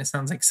doesn't mean it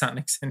sounds like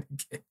Sonic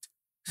Syndicate.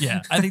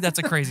 Yeah, I think that's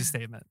a crazy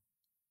statement.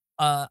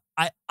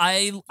 I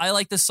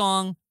like this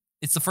song.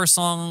 It's the first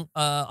song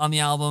on the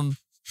album.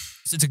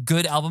 So it's a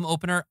good album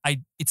opener.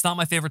 It's not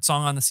my favorite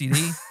song on the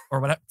CD or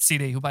whatever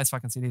CD. Who buys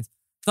fucking CDs?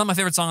 It's not my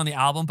favorite song on the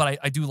album, but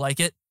I do like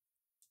it.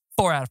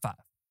 4 out of 5.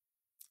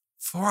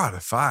 4 out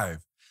of 5.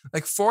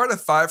 Like 4 out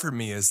of 5 for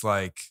me is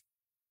like,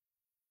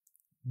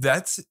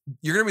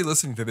 you're going to be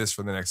listening to this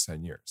for the next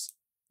 10 years.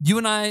 You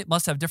and I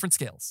must have different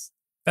scales.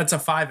 That's a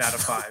 5 out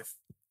of 5.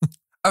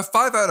 A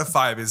 5 out of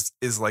 5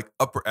 is like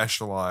upper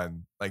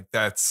echelon. Like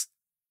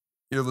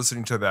you're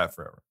listening to that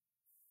forever.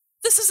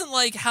 This isn't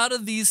like, how do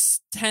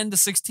these 10 to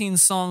 16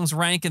 songs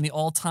rank in the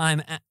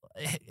all-time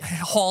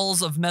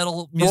halls of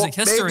metal music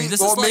history? This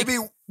is like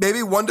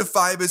maybe 1 to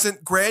 5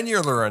 isn't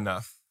granular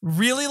enough.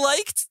 really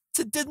liked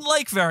to didn't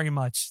like very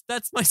much.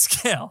 That's my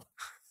scale.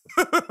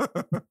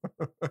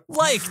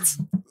 Liked.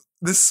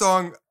 This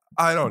song,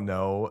 I don't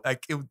know.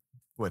 Like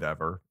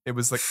whatever. It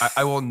was like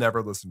I will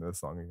never listen to this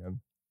song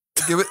again.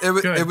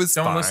 It was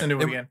Don't fine. listen to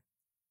it again.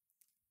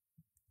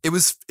 It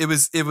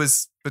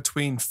was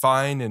between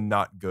fine and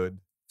not good.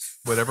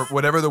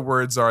 Whatever the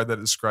words are that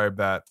describe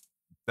that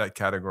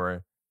category.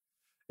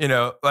 You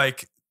know,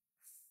 like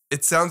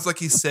it sounds like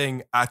he's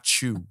saying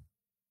achoo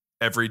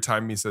every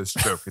time he says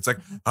choke. It's like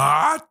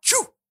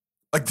achoo.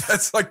 Like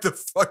that's like the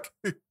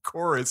fucking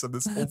chorus of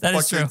this whole That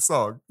is fucking true.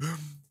 song.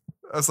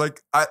 I was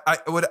like, I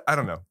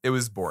don't know. It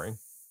was boring.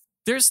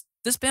 This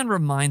band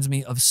reminds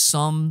me of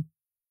some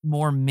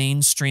more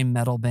mainstream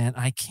metal band.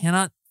 I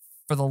cannot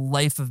for the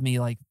life of me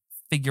like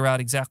figure out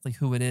exactly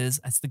who it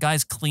is. It's the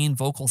guy's clean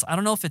vocals. I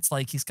don't know if it's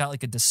like he's got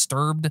like a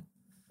Disturbed,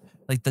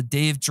 like the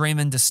Dave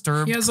Draymond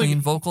Disturbed He has clean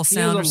like- vocal He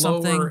sound or has a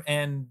lower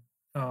something.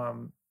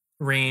 end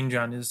range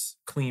on his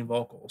clean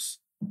vocals.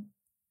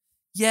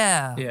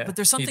 Yeah, Yeah, but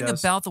there's he something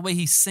does. about the way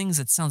he sings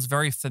that sounds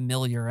very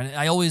familiar, and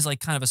I always like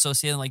kind of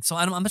associate it. Like, so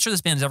I'm not sure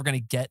this band is ever going to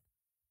get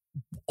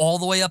all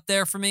the way up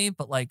there for me,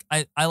 but like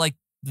I like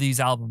these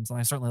albums, and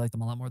I certainly like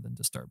them a lot more than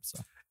Disturbed. So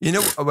You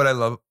know what I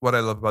love? What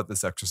I love about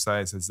this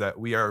exercise is that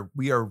we are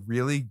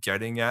really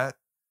getting at.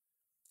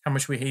 How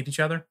much we hate each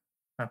other?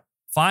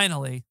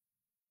 finally,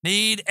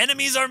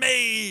 enemies are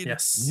made.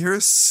 Yes. You're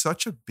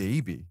such a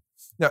baby.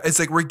 Now it's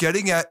like we're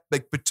getting at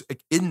like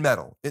in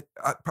metal.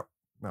 I don't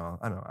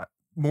know.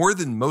 More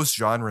than most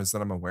genres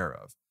that I'm aware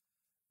of,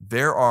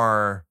 there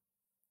are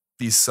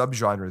these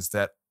subgenres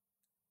that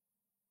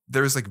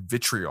there's like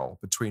vitriol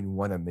between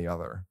one and the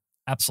other.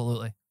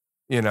 Absolutely.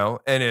 You know,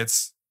 and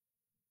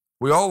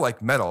we all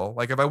like metal.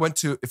 Like if I went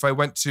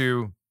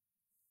to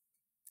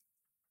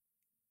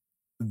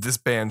this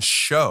band's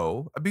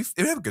show, I'd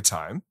have a good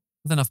time.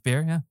 With enough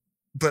beer, yeah.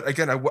 But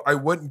again, I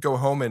wouldn't go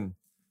home and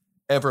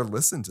ever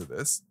listen to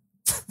this.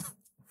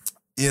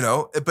 You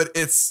know, but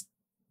it's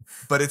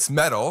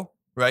metal,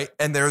 right?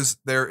 And there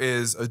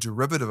is a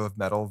derivative of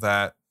metal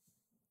that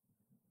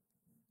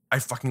I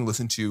fucking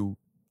listen to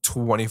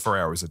 24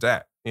 hours a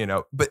day, you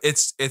know. But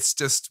it's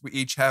just we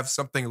each have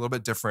something a little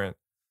bit different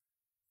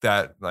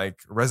that like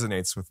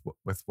resonates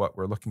with what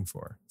we're looking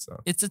for. So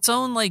It's its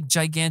own like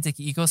gigantic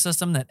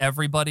ecosystem that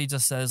everybody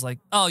just says like,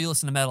 oh, you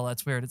listen to metal,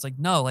 that's weird. It's like,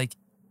 no, like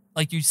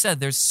you said,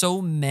 there's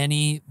so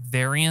many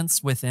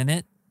variants within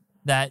it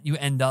that you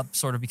end up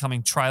sort of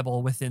becoming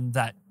tribal within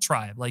that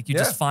tribe. Like you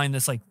just find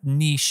this like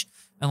niche,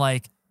 and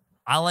like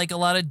I like a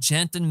lot of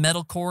gent and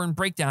metalcore and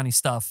breakdowny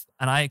stuff,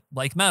 and I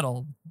like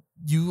metal.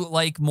 You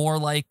like more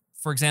like,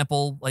 for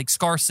example, like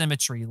Scar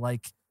Symmetry.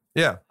 Like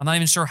yeah, I'm not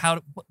even sure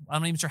how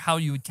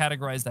you would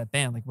categorize that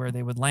band, like where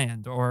they would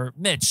land. Or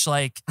Mitch,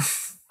 like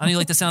I know you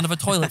like the sound of a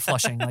toilet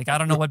flushing. Like I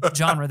don't know what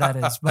genre that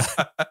is,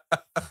 but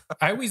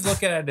I always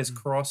look at it as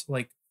cross,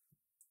 like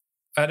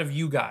out of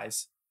you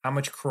guys, how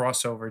much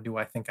crossover do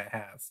I think I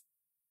have?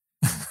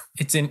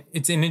 It's an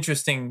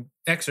interesting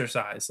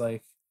exercise.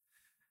 Like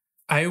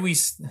I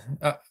always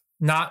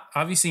not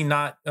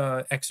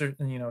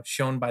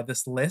shown by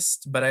this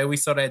list, but I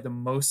always thought I had the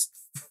most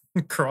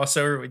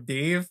crossover with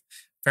Dave.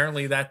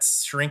 Apparently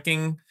that's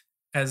shrinking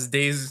as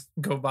days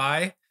go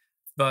by.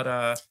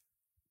 But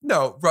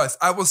no, Russ,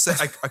 I will say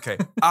okay.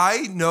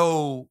 I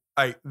know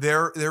I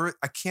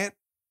can't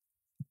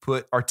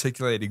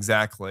articulate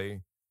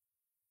exactly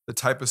the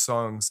type of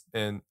songs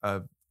in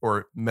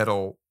or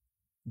metal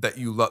that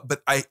you love,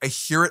 but I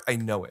hear it, I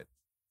know it.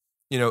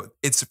 You know,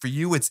 it's for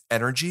you, it's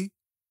energy.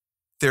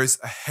 There's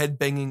a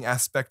headbanging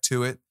aspect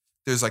to it.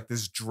 There's like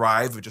this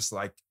drive of just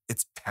like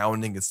it's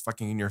pounding, it's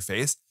fucking in your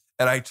face,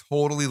 and I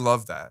totally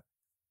love that.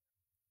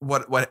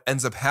 What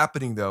ends up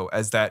happening though,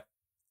 as that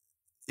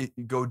you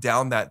go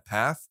down that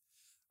path,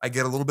 I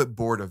get a little bit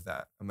bored of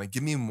that. I'm like,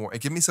 give me more,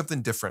 give me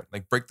something different.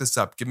 Like break this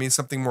up, give me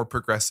something more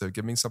progressive,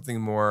 give me something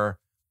more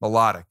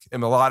melodic.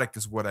 And melodic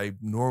is what I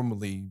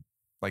normally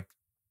like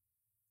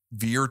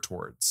veer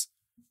towards.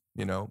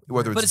 You know,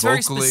 whether But it's it's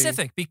very vocally.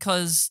 specific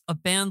because a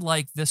band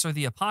like This or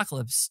the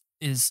Apocalypse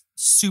is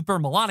super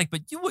melodic,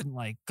 but you wouldn't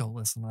like go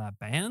listen to that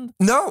band.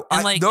 No,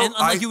 And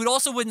I you would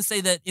also wouldn't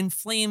say that In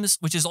Flames,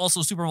 which is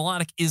also super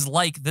melodic, is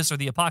like This or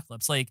the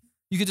Apocalypse. Like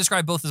you could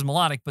describe both as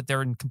melodic, but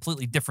they're in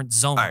completely different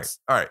zones.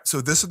 All right.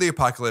 So This or the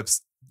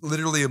Apocalypse,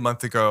 literally a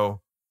month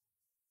ago,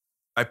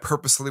 I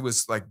purposely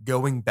was like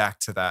going back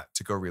to that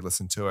to go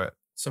re-listen to it.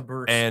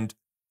 Subverse.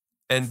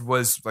 And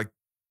was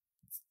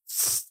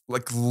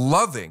like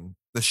loving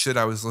the shit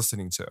I was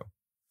listening to.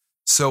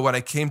 So when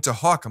I came to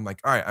Hawk, I'm like,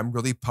 all right, I'm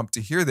really pumped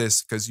to hear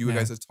this because you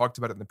guys have talked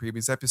about it in the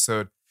previous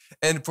episode.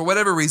 And for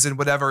whatever reason,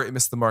 it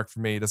missed the mark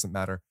for me. It doesn't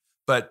matter.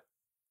 But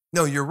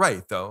no, you're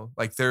right though.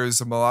 Like there's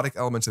a melodic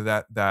element to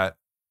that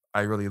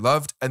I really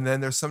loved. And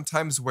then there's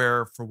sometimes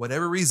where for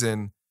whatever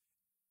reason,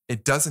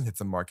 it doesn't hit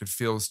the mark. It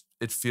feels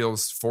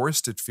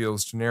forced. It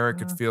feels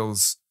generic. It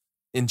feels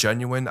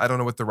ingenuine. I don't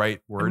know what the right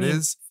word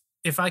is.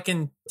 If I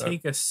can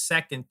take a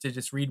second to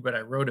just read what I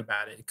wrote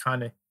about it, it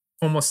kind of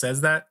almost says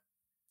that.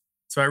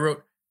 So I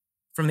wrote,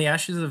 from the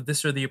ashes of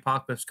This or the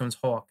Apocalypse comes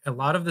Hawk. A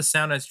lot of the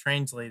sound has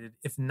translated,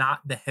 if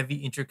not the heavy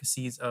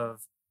intricacies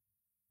of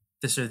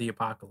This or the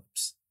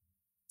Apocalypse.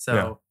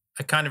 So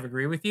I kind of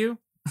agree with you.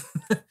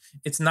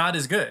 It's not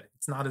as good.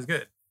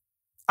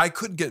 I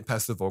couldn't get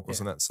past the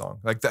vocals in that song.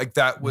 Like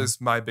that was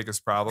my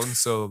biggest problem.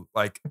 So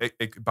like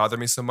it bothered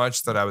me so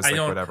much that I was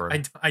whatever.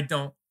 I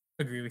don't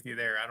agree with you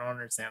there. I don't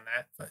understand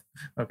that,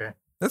 but okay.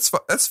 That's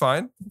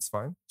fine. It's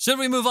fine. Should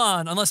we move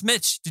on? Unless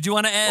Mitch, did you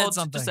want to add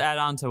something? Just to add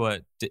on to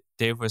what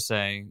Dave was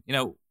saying, you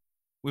know,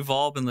 we've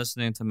all been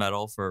listening to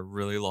metal for a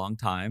really long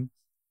time.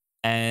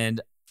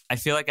 And I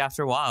feel like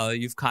after a while,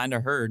 you've kind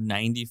of heard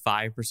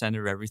 95%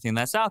 of everything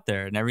that's out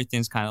there. And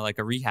everything's kind of like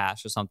a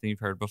rehash of something you've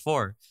heard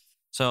before.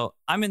 So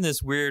I'm in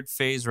this weird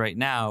phase right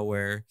now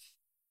where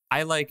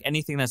I like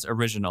anything that's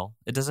original.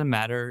 It doesn't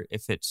matter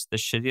if it's the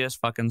shittiest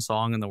fucking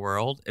song in the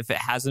world. If it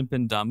hasn't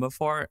been done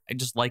before, I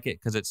just like it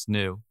because it's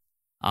new.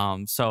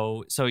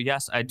 So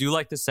yes, I do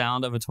like the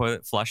sound of a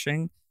toilet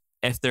flushing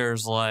if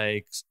there's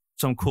like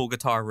some cool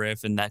guitar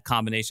riff and that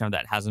combination of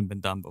that hasn't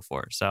been done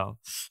before. So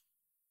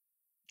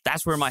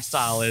that's where my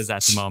style is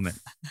at the moment.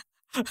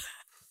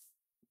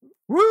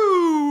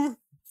 Woo!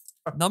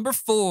 Number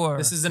 4.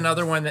 This is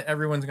another one that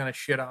everyone's going to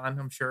shit on,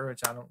 I'm sure,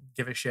 which I don't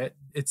give a shit.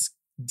 It's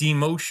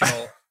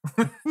Demotional.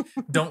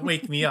 Don't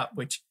Wake Me Up,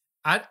 which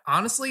I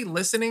honestly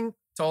listening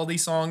to all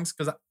these songs,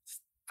 because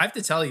I have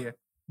to tell you,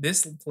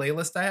 this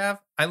playlist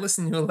I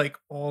listen to it like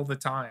all the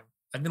time.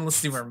 I've been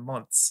listening for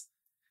months.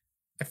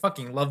 I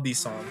fucking love these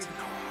songs.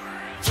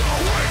 Don't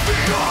wake me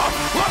up,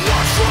 I'm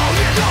not strong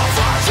enough,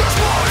 I just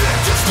want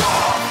it to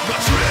stop. Not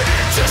ready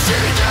to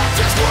see that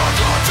this world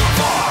got too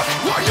far.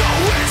 I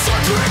know it's a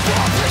dream,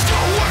 but please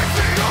don't wake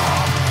me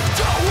up.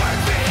 Don't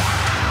wake me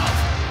up.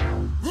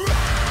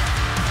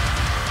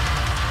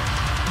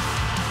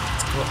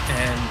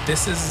 And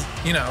this is,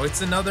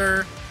 it's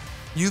another...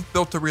 You've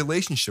built a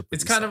relationship with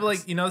It's these kind of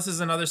songs. like, this is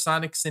another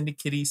Sonic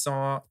Syndicate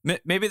song.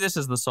 Maybe this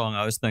is the song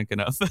I was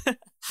thinking of.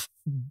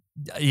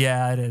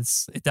 Yeah, it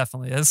is. It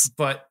definitely is.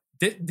 But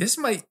this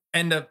might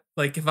end up,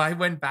 like, if I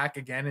went back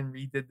again and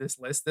redid this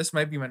list, this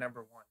might be my number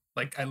 1.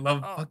 Like, I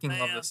love love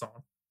this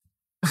song.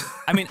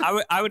 I mean,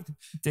 I would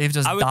Dave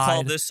just call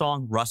died. this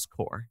song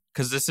Rustcore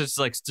because this is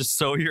like just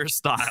so your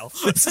style.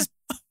 This is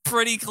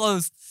pretty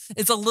close.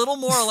 It's a little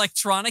more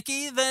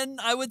electronic-y than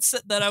I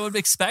would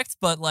expect,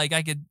 but like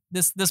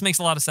this makes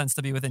a lot of sense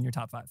to be within your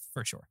top 5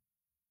 for sure.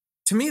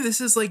 To me, this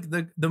is like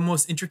the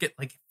most intricate,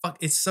 like, fuck,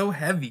 it's so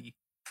heavy.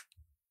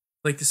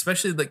 Like,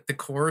 especially like the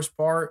chorus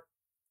part.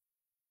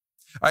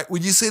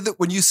 When you say the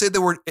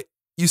word,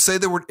 you say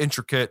the word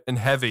intricate and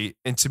heavy,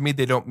 and to me,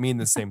 they don't mean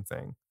the same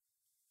thing.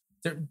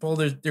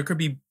 There could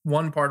be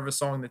one part of a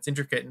song that's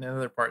intricate and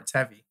another part's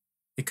heavy.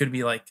 It could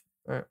be like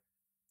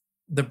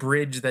the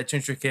bridge that's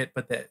intricate,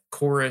 but the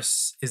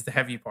chorus is the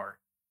heavy part.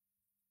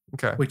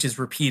 Okay. Which is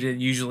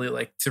repeated usually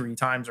like 3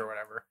 times or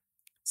whatever.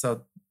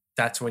 So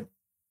that's what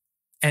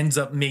ends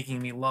up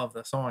making me love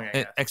the song, I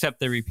guess. Except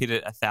they repeat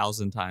it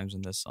 1,000 times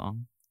in this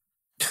song.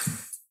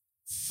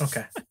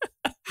 Okay.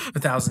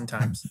 1,000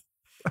 times.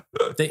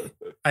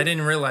 I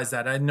didn't realize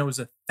that. I didn't know it was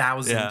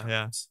 1,000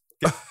 times.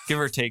 Give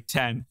or take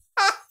 10.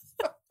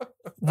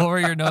 What were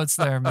your notes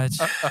there, Mitch?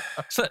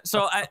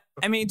 So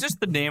I mean, just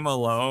the name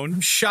alone.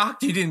 I'm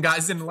shocked you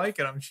guys didn't like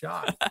it. I'm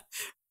shocked.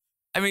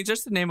 I mean,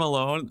 just the name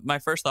alone, my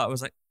first thought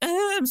was like,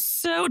 I'm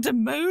so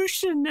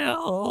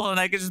demotional.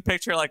 And I could just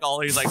picture like all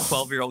these like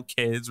 12-year-old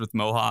kids with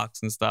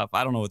mohawks and stuff.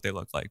 I don't know what they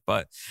look like,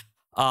 but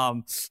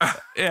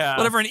yeah.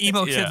 Whatever an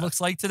emo kid looks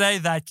like today,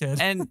 that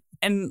kid.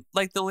 And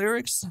like the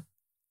lyrics,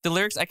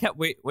 I kept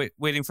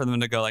waiting for them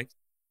to go like,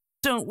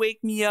 don't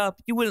wake me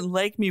up. You wouldn't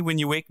like me when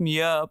you wake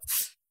me up.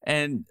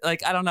 And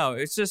like, I don't know.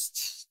 It's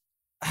just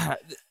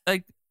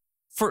like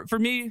for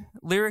me,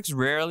 lyrics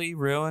rarely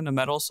ruin a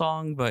metal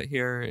song, but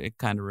here it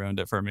kind of ruined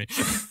it for me.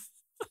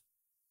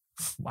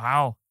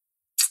 Wow.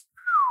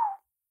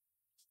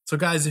 So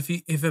guys,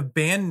 if a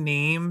band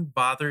name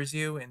bothers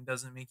you and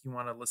doesn't make you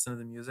want to listen to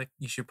the music,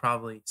 you should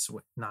probably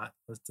not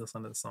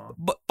listen to the song.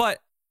 But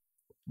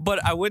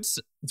But I would,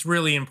 It's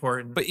really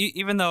important. but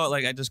even though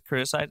like I just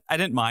criticized, I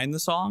didn't mind the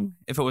song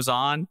if it was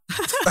on.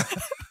 I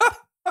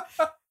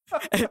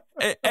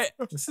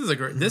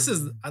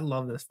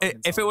love this.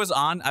 fucking If song. it was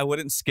on, I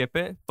wouldn't skip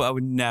it, but I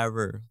would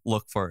never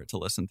look for it to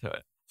listen to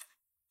it.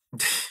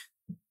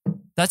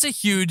 That's a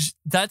huge.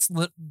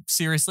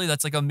 Seriously,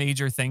 that's like a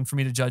major thing for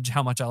me to judge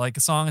how much I like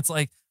a song. It's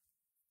like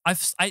I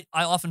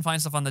often find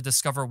stuff on the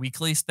Discover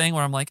Weekly thing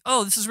where I'm like,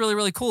 oh, this is really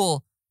really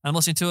cool. And I'm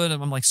listening to it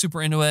and I'm like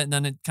super into it, and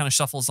then it kind of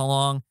shuffles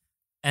along,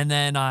 and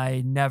then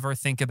I never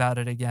think about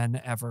it again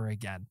ever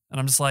again. And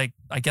I'm just like,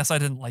 I guess I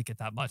didn't like it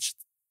that much.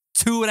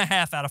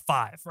 2.5 out of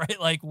 5, right?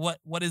 Like what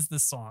is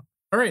this song?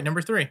 All right,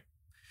 number 3.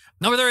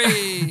 Number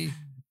 3.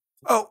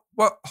 Oh,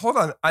 well, hold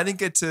on. I didn't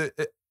get to.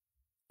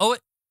 Oh,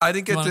 wait. I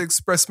didn't get to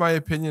express my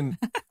opinion.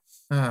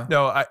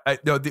 No, I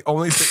no. The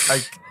only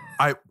thing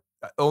the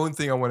only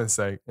thing I want to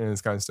say, and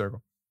it's kind of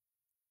hysterical.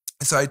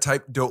 So I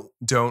typed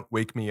 "don't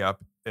wake me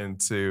up"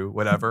 into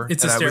whatever.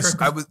 It's and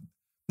hysterical.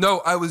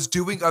 I was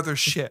doing other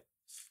shit.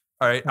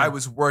 All right, I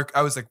was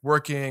like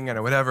working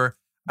and whatever.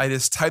 I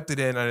just typed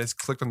it in. I just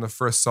clicked on the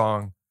first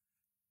song,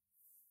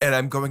 and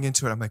I'm going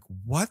into it. I'm like,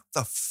 what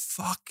the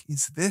fuck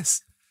is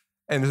this?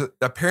 And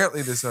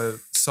apparently, there's a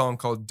song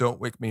called "Don't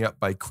Wake Me Up"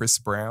 by Chris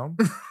Brown.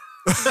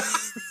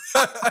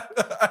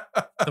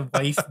 The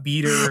wife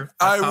beater.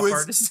 I pop was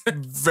artist.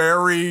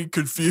 very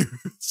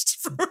confused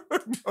for a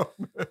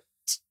moment.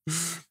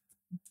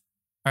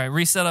 All right,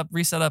 reset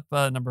up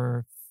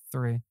number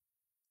 3.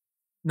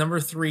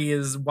 Number 3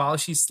 is While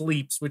She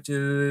Sleeps, which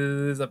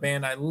is a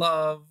band I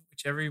love,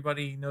 which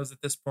everybody knows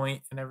at this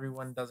point, and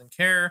everyone doesn't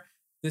care.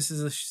 This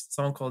is a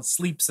song called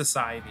Sleep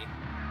Society.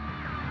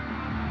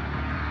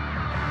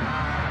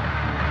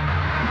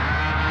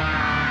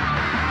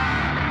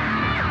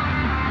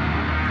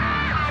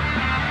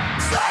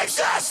 Sleep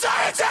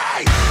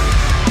Society!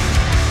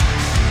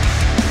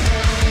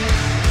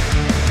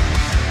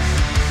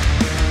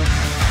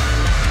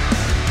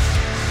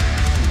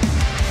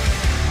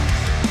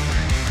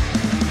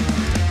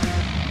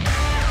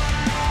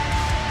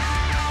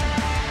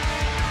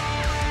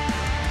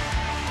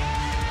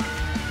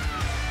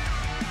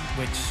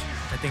 Which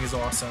I think is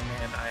awesome,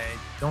 and I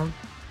don't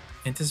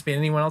anticipate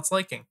anyone else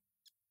liking.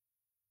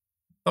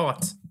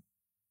 Thoughts?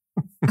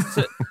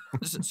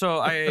 So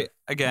I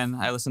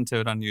listened to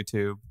it on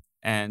YouTube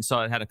and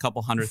saw it had a couple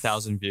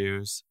 100,000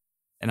 views,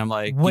 and I'm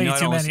like, Way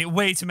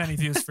too many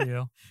views for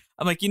you.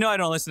 I'm like, I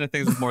don't listen to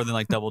things with more than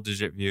like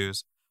double-digit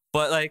views,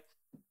 but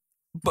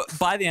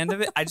by the end of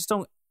it, I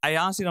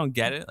honestly don't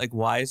get it. Like,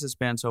 why is this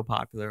band so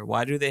popular?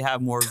 Why do they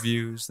have more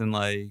views than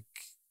like,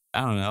 I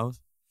don't know,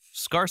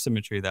 Scar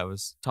Symmetry that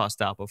was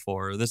tossed out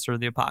before, or this or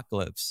the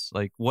Apocalypse?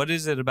 Like, what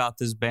is it about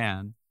this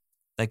band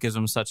that gives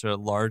them such a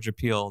large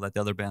appeal that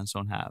the other bands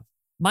don't have?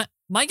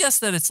 My guess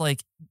that it's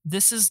like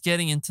this is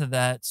getting into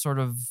that sort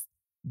of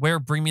where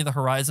Bring Me the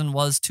Horizon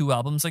was 2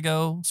 albums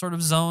ago sort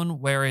of zone,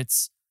 where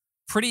it's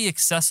pretty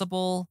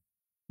accessible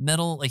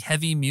metal, like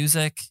heavy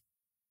music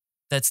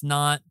that's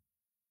not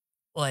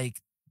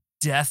like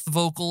death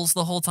vocals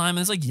the whole time. And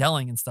it's like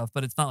yelling and stuff,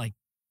 but it's not like,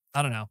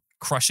 I don't know,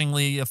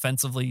 crushingly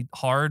offensively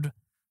hard.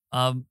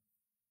 And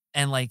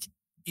like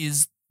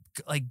is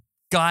like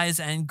guys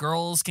and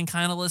girls can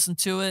kind of listen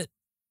to it,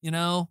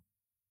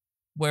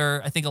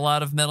 where I think a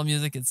lot of metal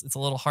music it's a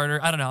little harder.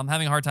 I don't know. I'm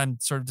having a hard time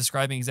sort of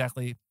describing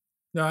exactly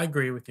No, I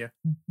agree with you.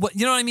 what,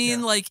 you know what I mean?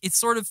 Yeah. Like it's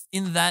sort of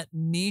in that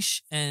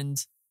niche,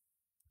 and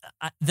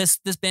this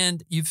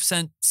band, you've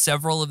sent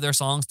several of their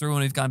songs through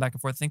and we've gone back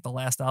and forth. I think the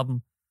last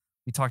album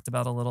we talked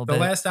about a little bit. The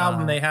last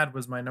album they had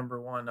was my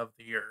number 1 of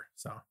the year.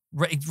 So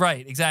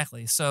Right,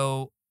 exactly.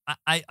 So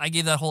I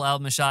gave that whole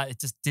album a shot. It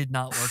just did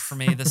not work for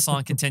me. This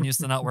song continues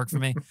to not work for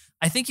me.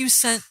 I think you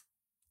sent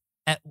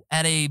at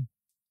a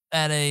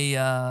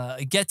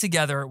get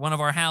together at one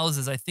of our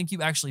houses, I think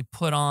you actually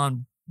put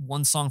on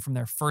one song from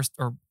their first,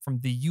 or from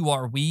the You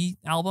Are We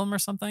album or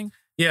something.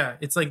 yeah,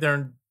 it's like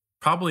they're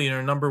probably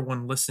their number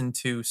 1 listened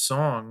to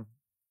song.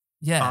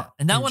 Yeah.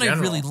 And that in one general.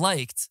 I really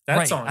liked. That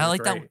right. song I is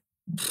like great.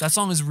 that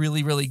song is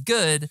really, really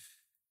good.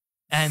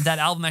 And that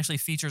album actually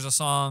features a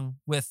song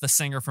with the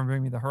singer from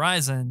Bring Me the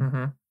Horizon.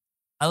 Mm-hmm.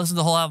 I listened to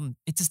the whole album.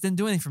 It just didn't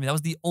do anything for me. That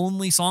was the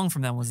only song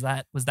from them was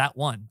that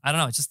one. I don't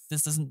know. It's just,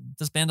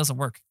 this band doesn't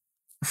work.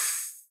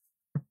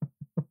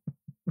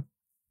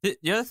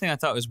 The other thing I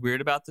thought was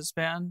weird about this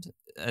band,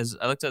 as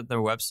I looked at their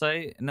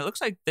website, and it looks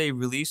like they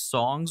release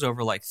songs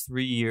over like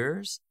 3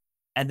 years,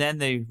 and then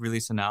they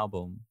release an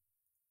album.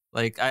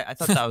 Like, I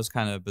thought that was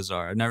kind of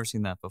bizarre. I've never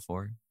seen that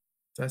before.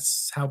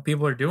 That's how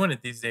people are doing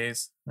it these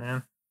days,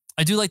 man.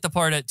 I do like the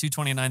part at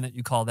 229 that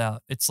you called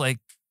out. It's like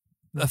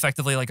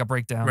effectively like a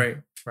breakdown. Right.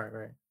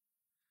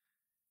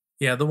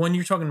 Yeah, the one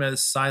you're talking about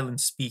is Silent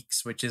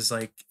Speaks, which is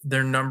like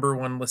their number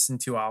 1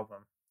 listened to album.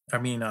 I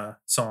mean,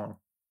 song.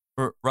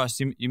 Russ,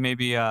 you may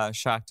be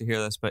shocked to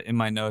hear this, but in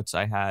my notes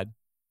I had,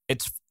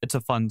 it's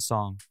a fun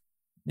song.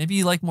 Maybe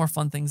you like more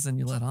fun things than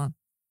you let on.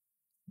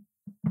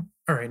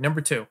 All right,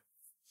 number 2.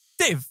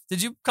 Dave,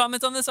 did you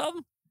comment on this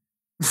album?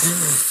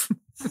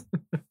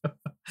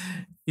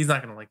 He's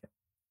not gonna like it.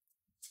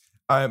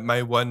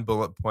 My one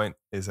bullet point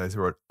is I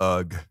wrote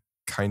ugh,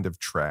 kind of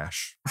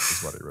trash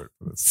is what I wrote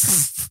for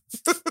this.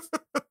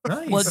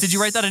 Nice. Well, did you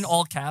write that in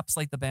all caps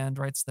like the band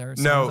writes there?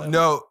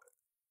 No.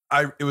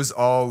 It was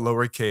all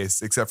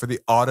lowercase except for the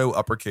auto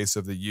uppercase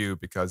of the U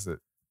because it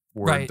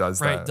word does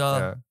that.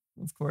 Duh.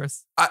 Yeah. Of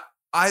course.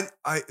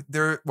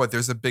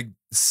 There's a big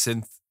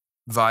synth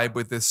vibe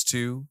with this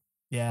too.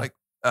 Yeah. Like,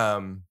 I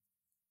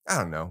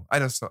don't know. I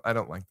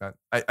don't like that.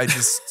 I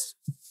just,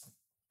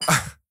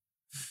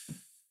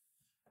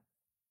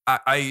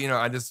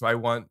 I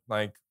want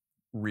like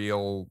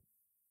real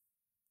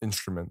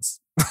instruments.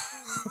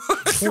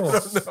 Cool. I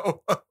don't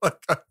know. I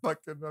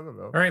don't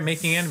know. All right,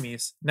 Making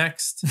Enemies.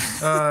 Next.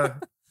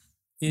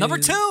 Number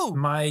is 2.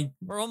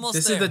 We're almost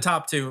This there. is the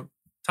top 2.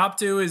 Top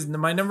 2 is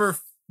my number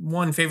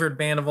 1 favorite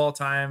band of all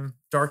time,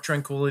 Dark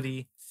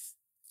Tranquillity.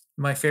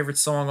 My favorite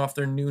song off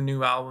their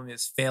new album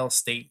is Fail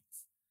State.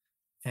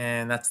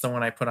 And that's the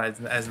one I put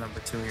as number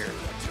 2 here.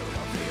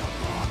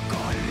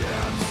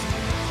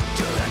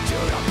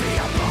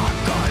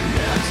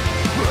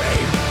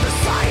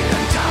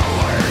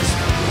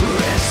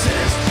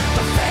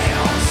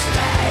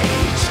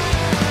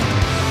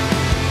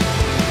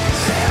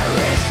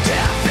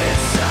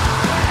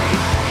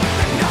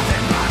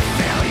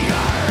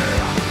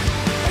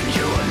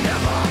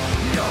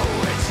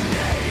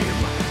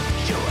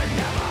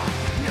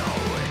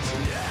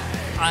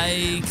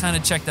 I kind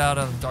of checked out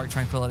of Dark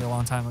Tranquillity a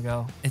long time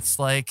ago. It's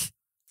like,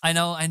 I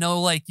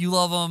know like you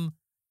love them.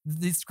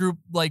 This group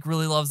like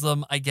really loves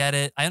them. I get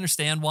it. I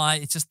understand why.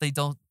 It's just they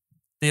don't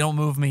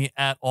move me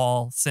at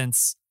all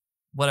since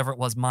whatever it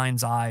was,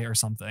 Mind's Eye or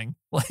something.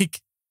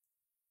 Like,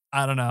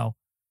 I don't know.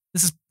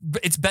 This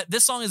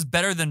song is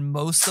better than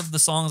most of the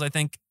songs I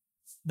think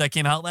that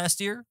came out last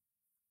year,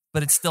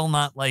 but it's still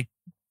not like,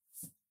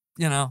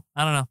 I don't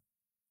know.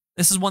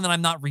 This is one that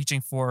I'm not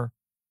reaching for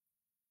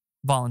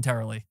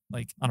voluntarily,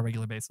 like on a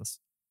regular basis.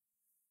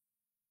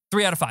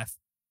 3 out of 5,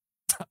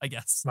 I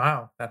guess.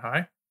 Wow, that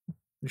high?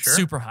 You sure?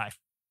 Super high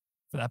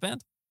for that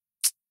band.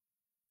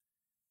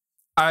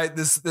 I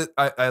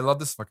love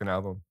this fucking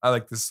album. I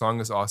like this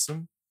song is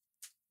awesome.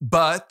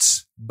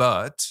 But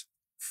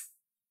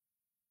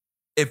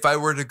if I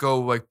were to go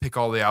like pick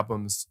all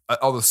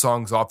the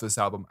songs off this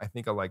album, I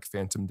think I like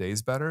Phantom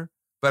Days better,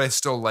 but I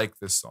still like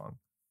this song.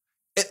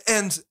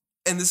 And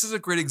this is a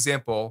great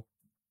example.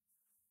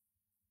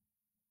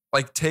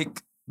 Like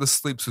take the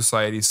Sleep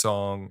Society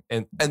song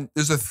and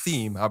there's a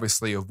theme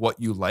obviously of what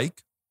you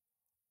like.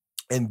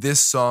 And this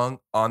song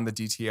on the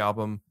DT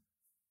album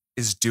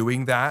is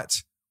doing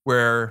that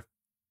where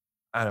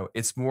I don't know,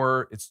 it's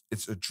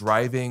a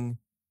driving,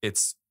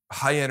 it's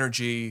high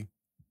energy,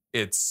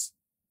 it's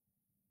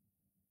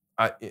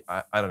I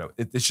don't know.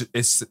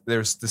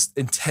 There's this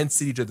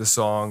intensity to the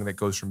song that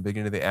goes from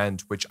beginning to the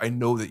end, which I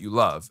know that you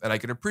love, and I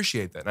can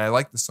appreciate that. And I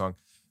like the song.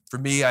 For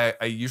me, I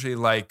usually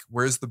like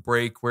where's the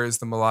break, where's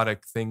the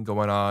melodic thing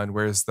going on,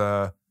 where's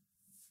the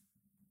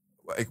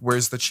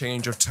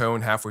change of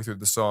tone halfway through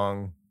the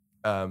song.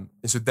 And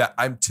so that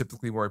I'm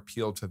typically more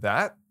appealed to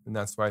that, and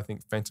that's why I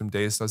think Phantom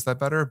Days does that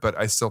better. But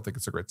I still think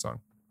it's a great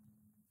song.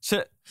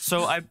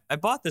 So I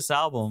bought this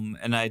album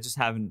and I just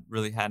haven't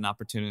really had an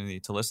opportunity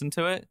to listen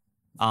to it.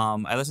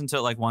 I listened to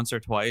it like once or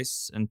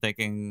twice and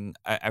thinking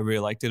I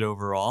really liked it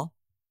overall,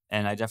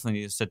 and I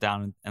definitely need to sit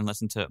down and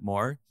listen to it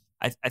more.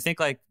 I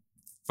think like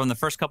from the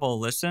first couple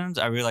of listens,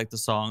 I really like the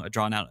song "A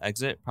Drawn Out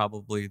Exit"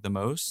 probably the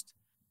most.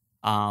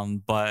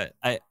 But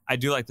I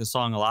do like the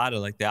song a lot. I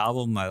like the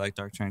album. I like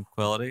Dark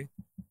Tranquillity.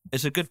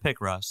 It's a good pick,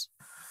 Russ.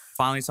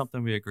 Finally,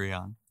 something we agree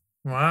on.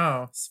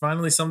 Wow, it's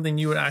finally something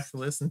you would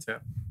actually listen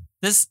to.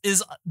 This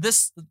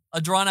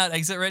a drawn out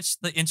exit, Rich.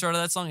 The intro to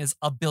that song is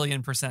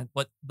 1,000,000,000%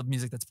 what the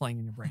music that's playing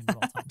in your brain at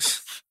all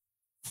times.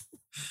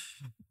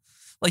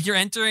 Like you're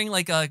entering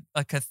like a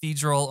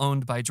cathedral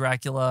owned by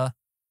Dracula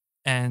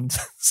and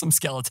some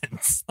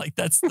skeletons. Like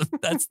that's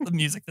the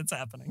music that's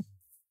happening.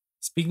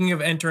 Speaking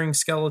of entering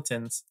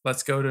skeletons,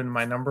 let's go to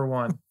my number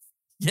 1.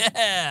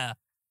 Yeah.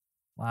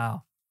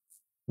 Wow.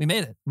 We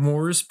made it.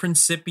 Mors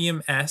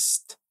Principium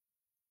Est,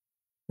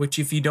 which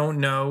if you don't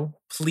know,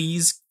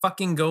 please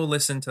fucking go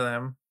listen to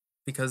them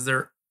because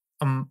they're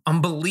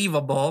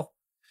unbelievable.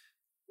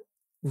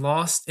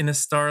 Lost in a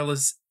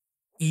Starless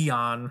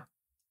Aeon,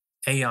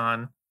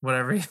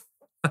 whatever you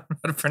I don't know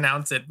how to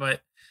pronounce it,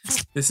 but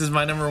this is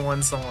my number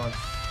 1 song.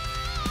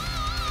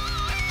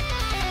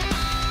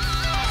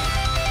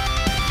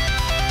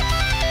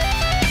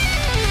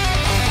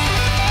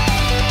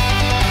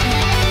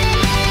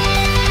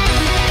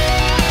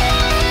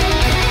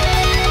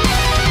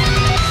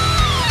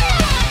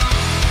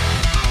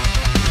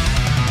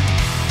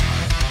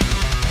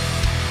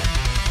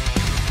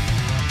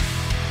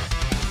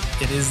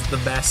 It is the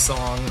best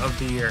song of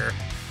the year.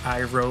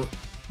 I wrote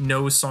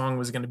no song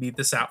was going to beat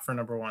this out for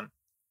number 1.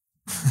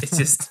 It's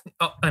just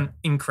an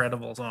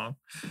incredible song.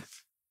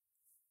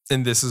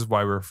 And this is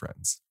why we're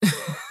friends.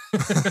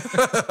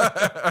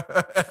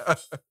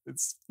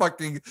 It's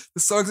fucking, the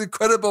song's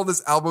incredible.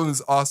 This album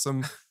is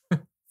awesome.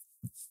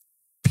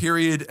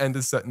 Period. End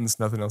of sentence.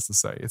 Nothing else to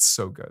say. It's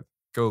so good.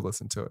 Go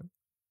listen to it.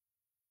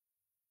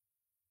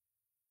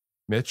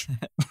 Mitch?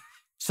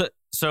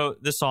 So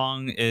this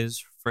song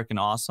is freaking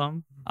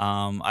awesome.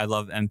 I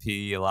love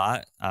MPE a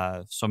lot.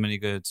 So many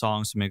good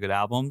songs, so many good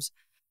albums.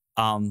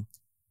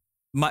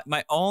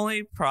 My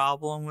only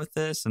problem with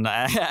this, and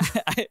I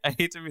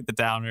hate to be the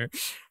downer.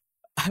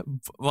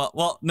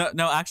 Well,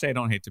 no, actually, I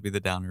don't hate to be the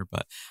downer,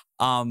 but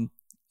I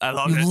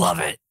love it. Love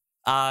it.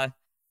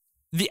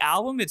 The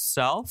album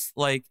itself,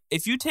 like,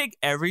 if you take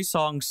every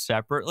song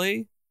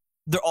separately,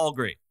 they're all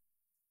great.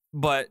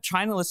 But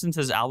trying to listen to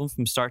this album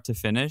from start to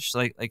finish,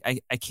 like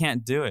I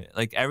can't do it.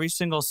 Like, every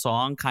single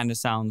song kind of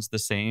sounds the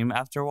same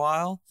after a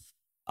while,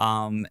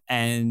 and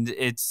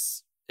it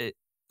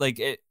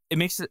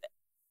makes it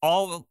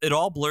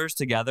all blurs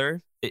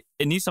together. It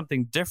needs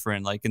something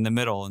different, like in the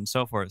middle and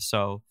so forth.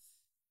 So,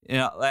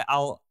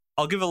 I'll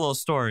give a little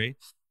story.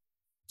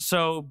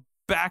 So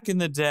back in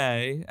the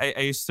day,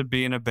 I used to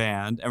be in a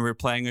band, and we were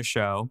playing a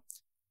show,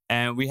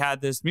 and we had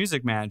this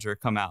music manager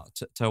come out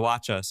to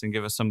watch us and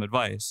give us some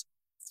advice.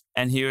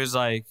 And he was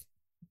like,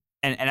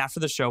 and after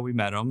the show, we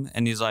met him,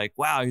 and he's like,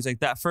 wow, he's like,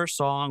 that first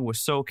song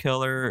was so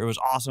killer. It was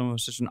awesome. It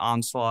was such an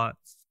onslaught.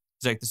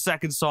 He's like, the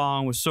second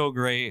song was so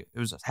great. It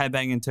was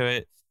headbanging to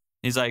it.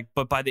 He's like,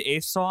 but by the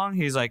 8th song,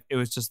 he's like, it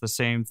was just the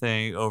same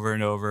thing over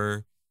and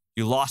over.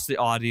 You lost the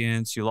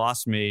audience. You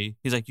lost me.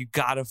 He's like, you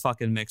got to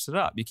fucking mix it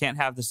up. You can't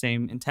have the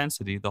same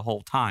intensity the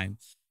whole time.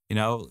 You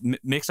know,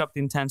 mix up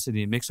the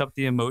intensity, mix up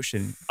the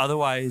emotion.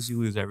 Otherwise, you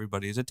lose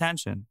everybody's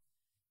attention.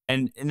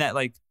 And in that,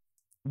 like,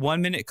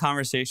 1 minute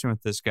conversation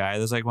with this guy,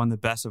 that's like one of the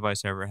best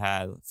advice I ever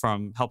had,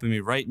 from helping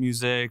me write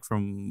music,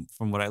 from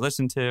what I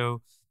listen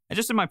to, and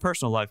just in my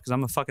personal life, because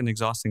I'm a fucking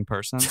exhausting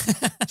person.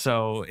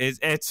 So it's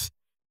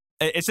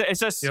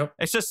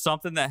just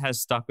something that has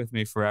stuck with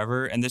me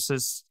forever. And this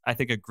is, I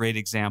think, a great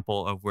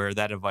example of where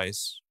that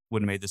advice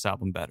would have made this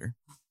album better.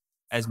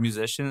 As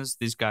musicians,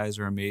 these guys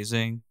are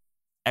amazing.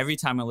 Every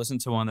time I listen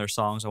to one of their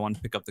songs, I want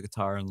to pick up the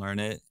guitar and learn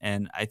it.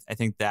 And I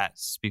think that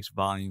speaks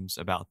volumes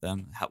about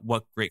them,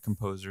 what great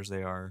composers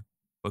they are,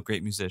 what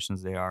great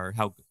musicians they are,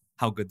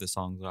 how good the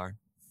songs are.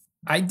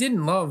 I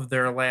didn't love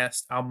their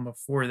last album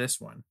before this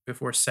one,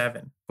 before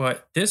 7,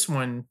 but this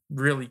one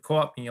really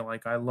caught me.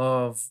 Like, I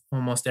love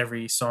almost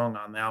every song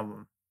on the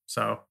album.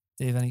 So,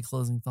 Dave, any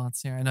closing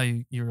thoughts here? I know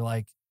you were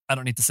like, I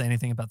don't need to say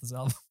anything about this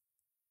album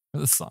or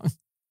this song.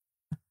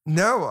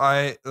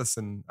 No,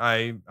 listen.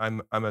 I'm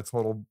a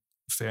total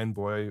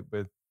fanboy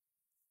with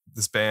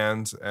this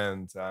band,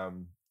 and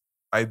on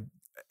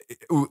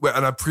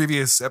a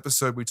previous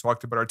episode we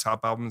talked about our top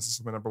albums. This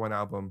is my number 1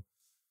 album.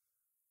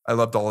 I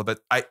loved all of it.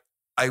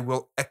 I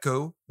will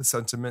echo the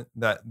sentiment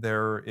that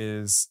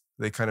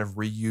they kind of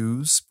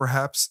reuse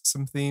perhaps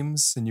some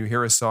themes, and you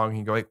hear a song and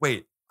you go like,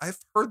 wait, I've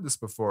heard this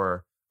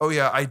before. Oh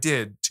yeah, I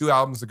did 2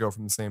 albums ago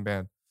from the same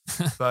band.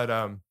 But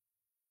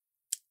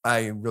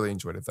I really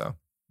enjoyed it though.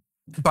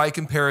 By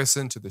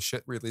comparison to the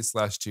shit released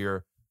last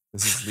year,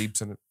 this is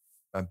leaps and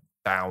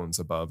bounds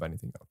above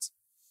anything else.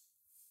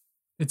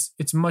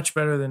 It's much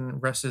better than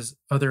Russ's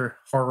other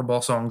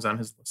horrible songs on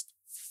his list.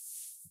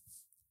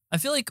 I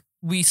feel like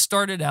we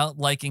started out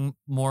liking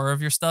more of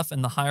your stuff,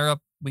 and the higher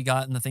up we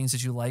got in the things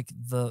that you like,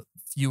 the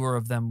fewer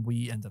of them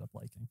we ended up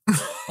liking.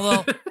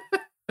 Although,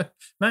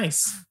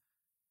 nice.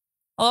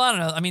 Oh, I don't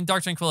know. I mean,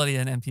 Dark Tranquillity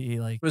and MPE,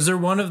 like, was there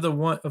one of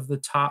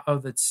the top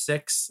of the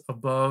 6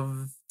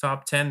 above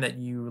top 10 that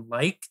you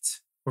liked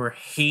or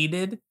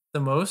hated the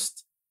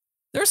most?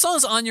 There are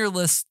songs on your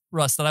list,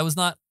 Russ,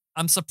 that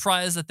I'm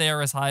surprised that they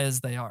are as high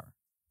as they are.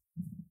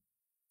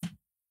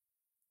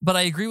 But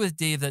I agree with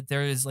Dave that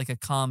there is like a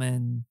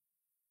common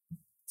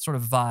sort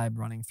of vibe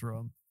running through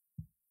them.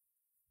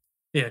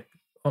 Yeah.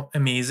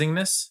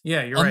 Amazingness.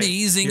 Yeah, you're right.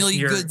 Amazingly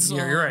good songs.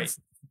 You're right.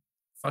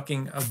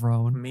 Fucking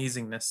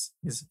amazingness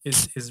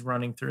is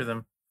running through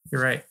them.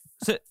 You're right.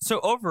 So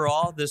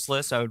overall, this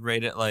list, I would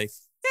rate it like,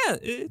 yeah,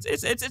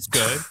 it's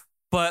good.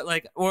 But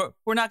like, we're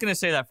not going to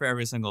say that for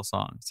every single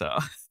song. So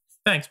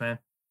thanks, man.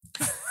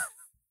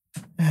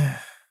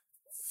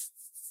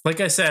 Like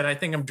I said, I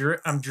think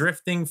I'm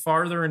drifting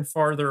farther and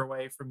farther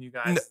away from you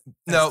guys.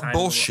 No,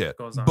 bullshit.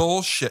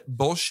 Bullshit.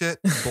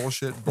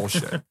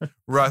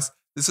 Russ,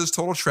 this is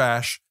total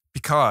trash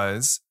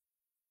because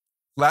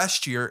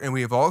last year, and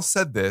we have all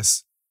said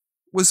this,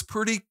 was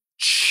pretty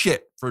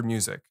shit for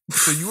music.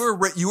 So you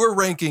were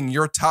ranking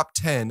your top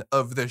 10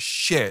 of the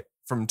shit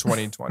from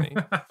 2020.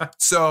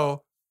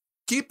 So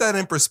keep that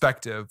in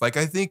perspective. Like,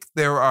 I think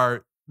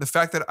the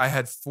fact that I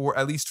had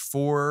at least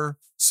four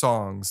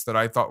songs that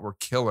I thought were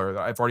killer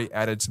that I've already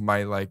added to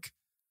my like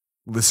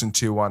listen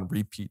to on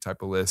repeat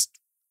type of list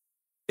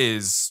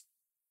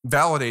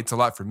validates a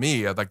lot for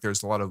me. Like,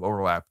 there's a lot of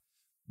overlap.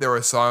 There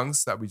are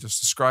songs that we just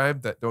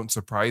described that don't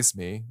surprise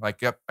me. Like,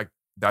 yep,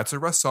 that's a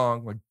Russ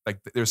song. Like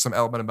there's some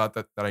element about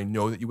that I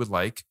know that you would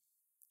like.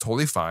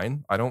 Totally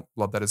fine. I don't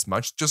love that as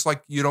much. Just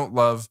like you don't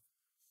love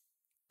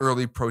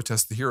early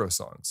Protest the Hero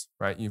songs,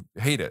 right? You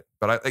hate it.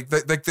 But I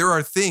like there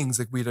are things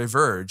like we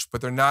diverge,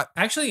 but they're not.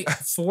 Actually,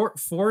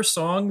 four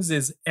songs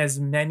is as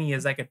many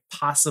as I could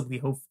possibly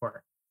hope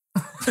for.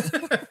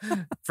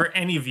 For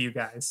any of you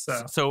guys.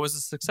 So it was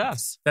a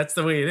success. That's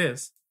the way it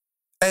is.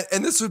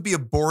 And this would be a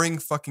boring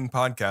fucking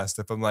podcast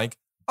if I'm like,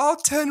 all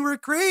 10 were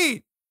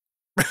great.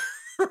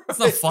 It's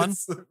not fun.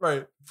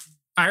 Right.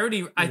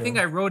 I think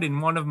I wrote in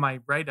one of my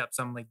write-ups,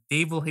 I'm like,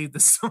 Dave will hate the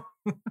song.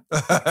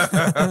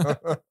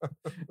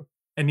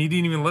 And he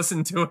didn't even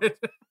listen to it.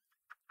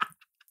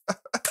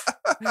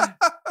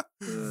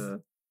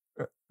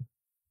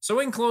 So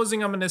in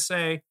closing, I'm going to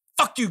say,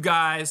 fuck you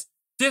guys.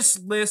 This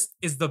list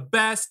is the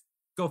best.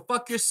 Go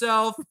fuck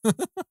yourself.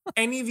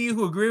 Any of you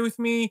who agree with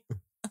me,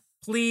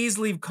 please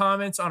leave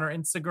comments on our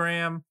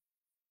Instagram.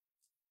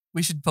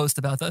 We should post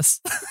about this.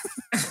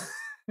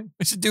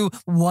 We should do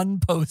one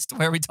post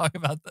where we talk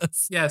about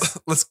this. Yes.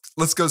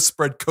 Let's go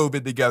spread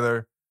COVID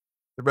together.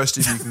 The rest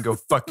of you can go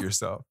fuck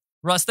yourself.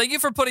 Russ, thank you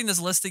for putting this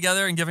list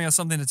together and giving us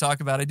something to talk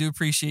about. I do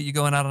appreciate you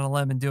going out on a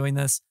limb and doing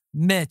this.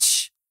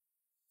 Mitch,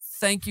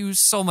 thank you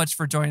so much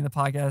for joining the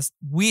podcast.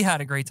 We had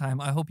a great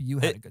time. I hope you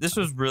had a good time. This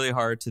was really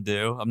hard to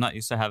do. I'm not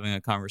used to having a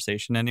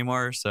conversation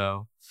anymore,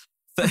 so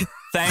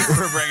thanks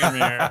for bringing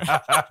me here.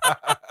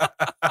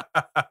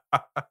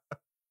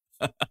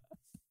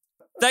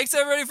 Thanks,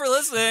 everybody, for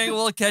listening.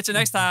 We'll catch you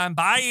next time.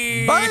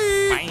 Bye.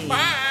 Bye.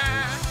 Bye.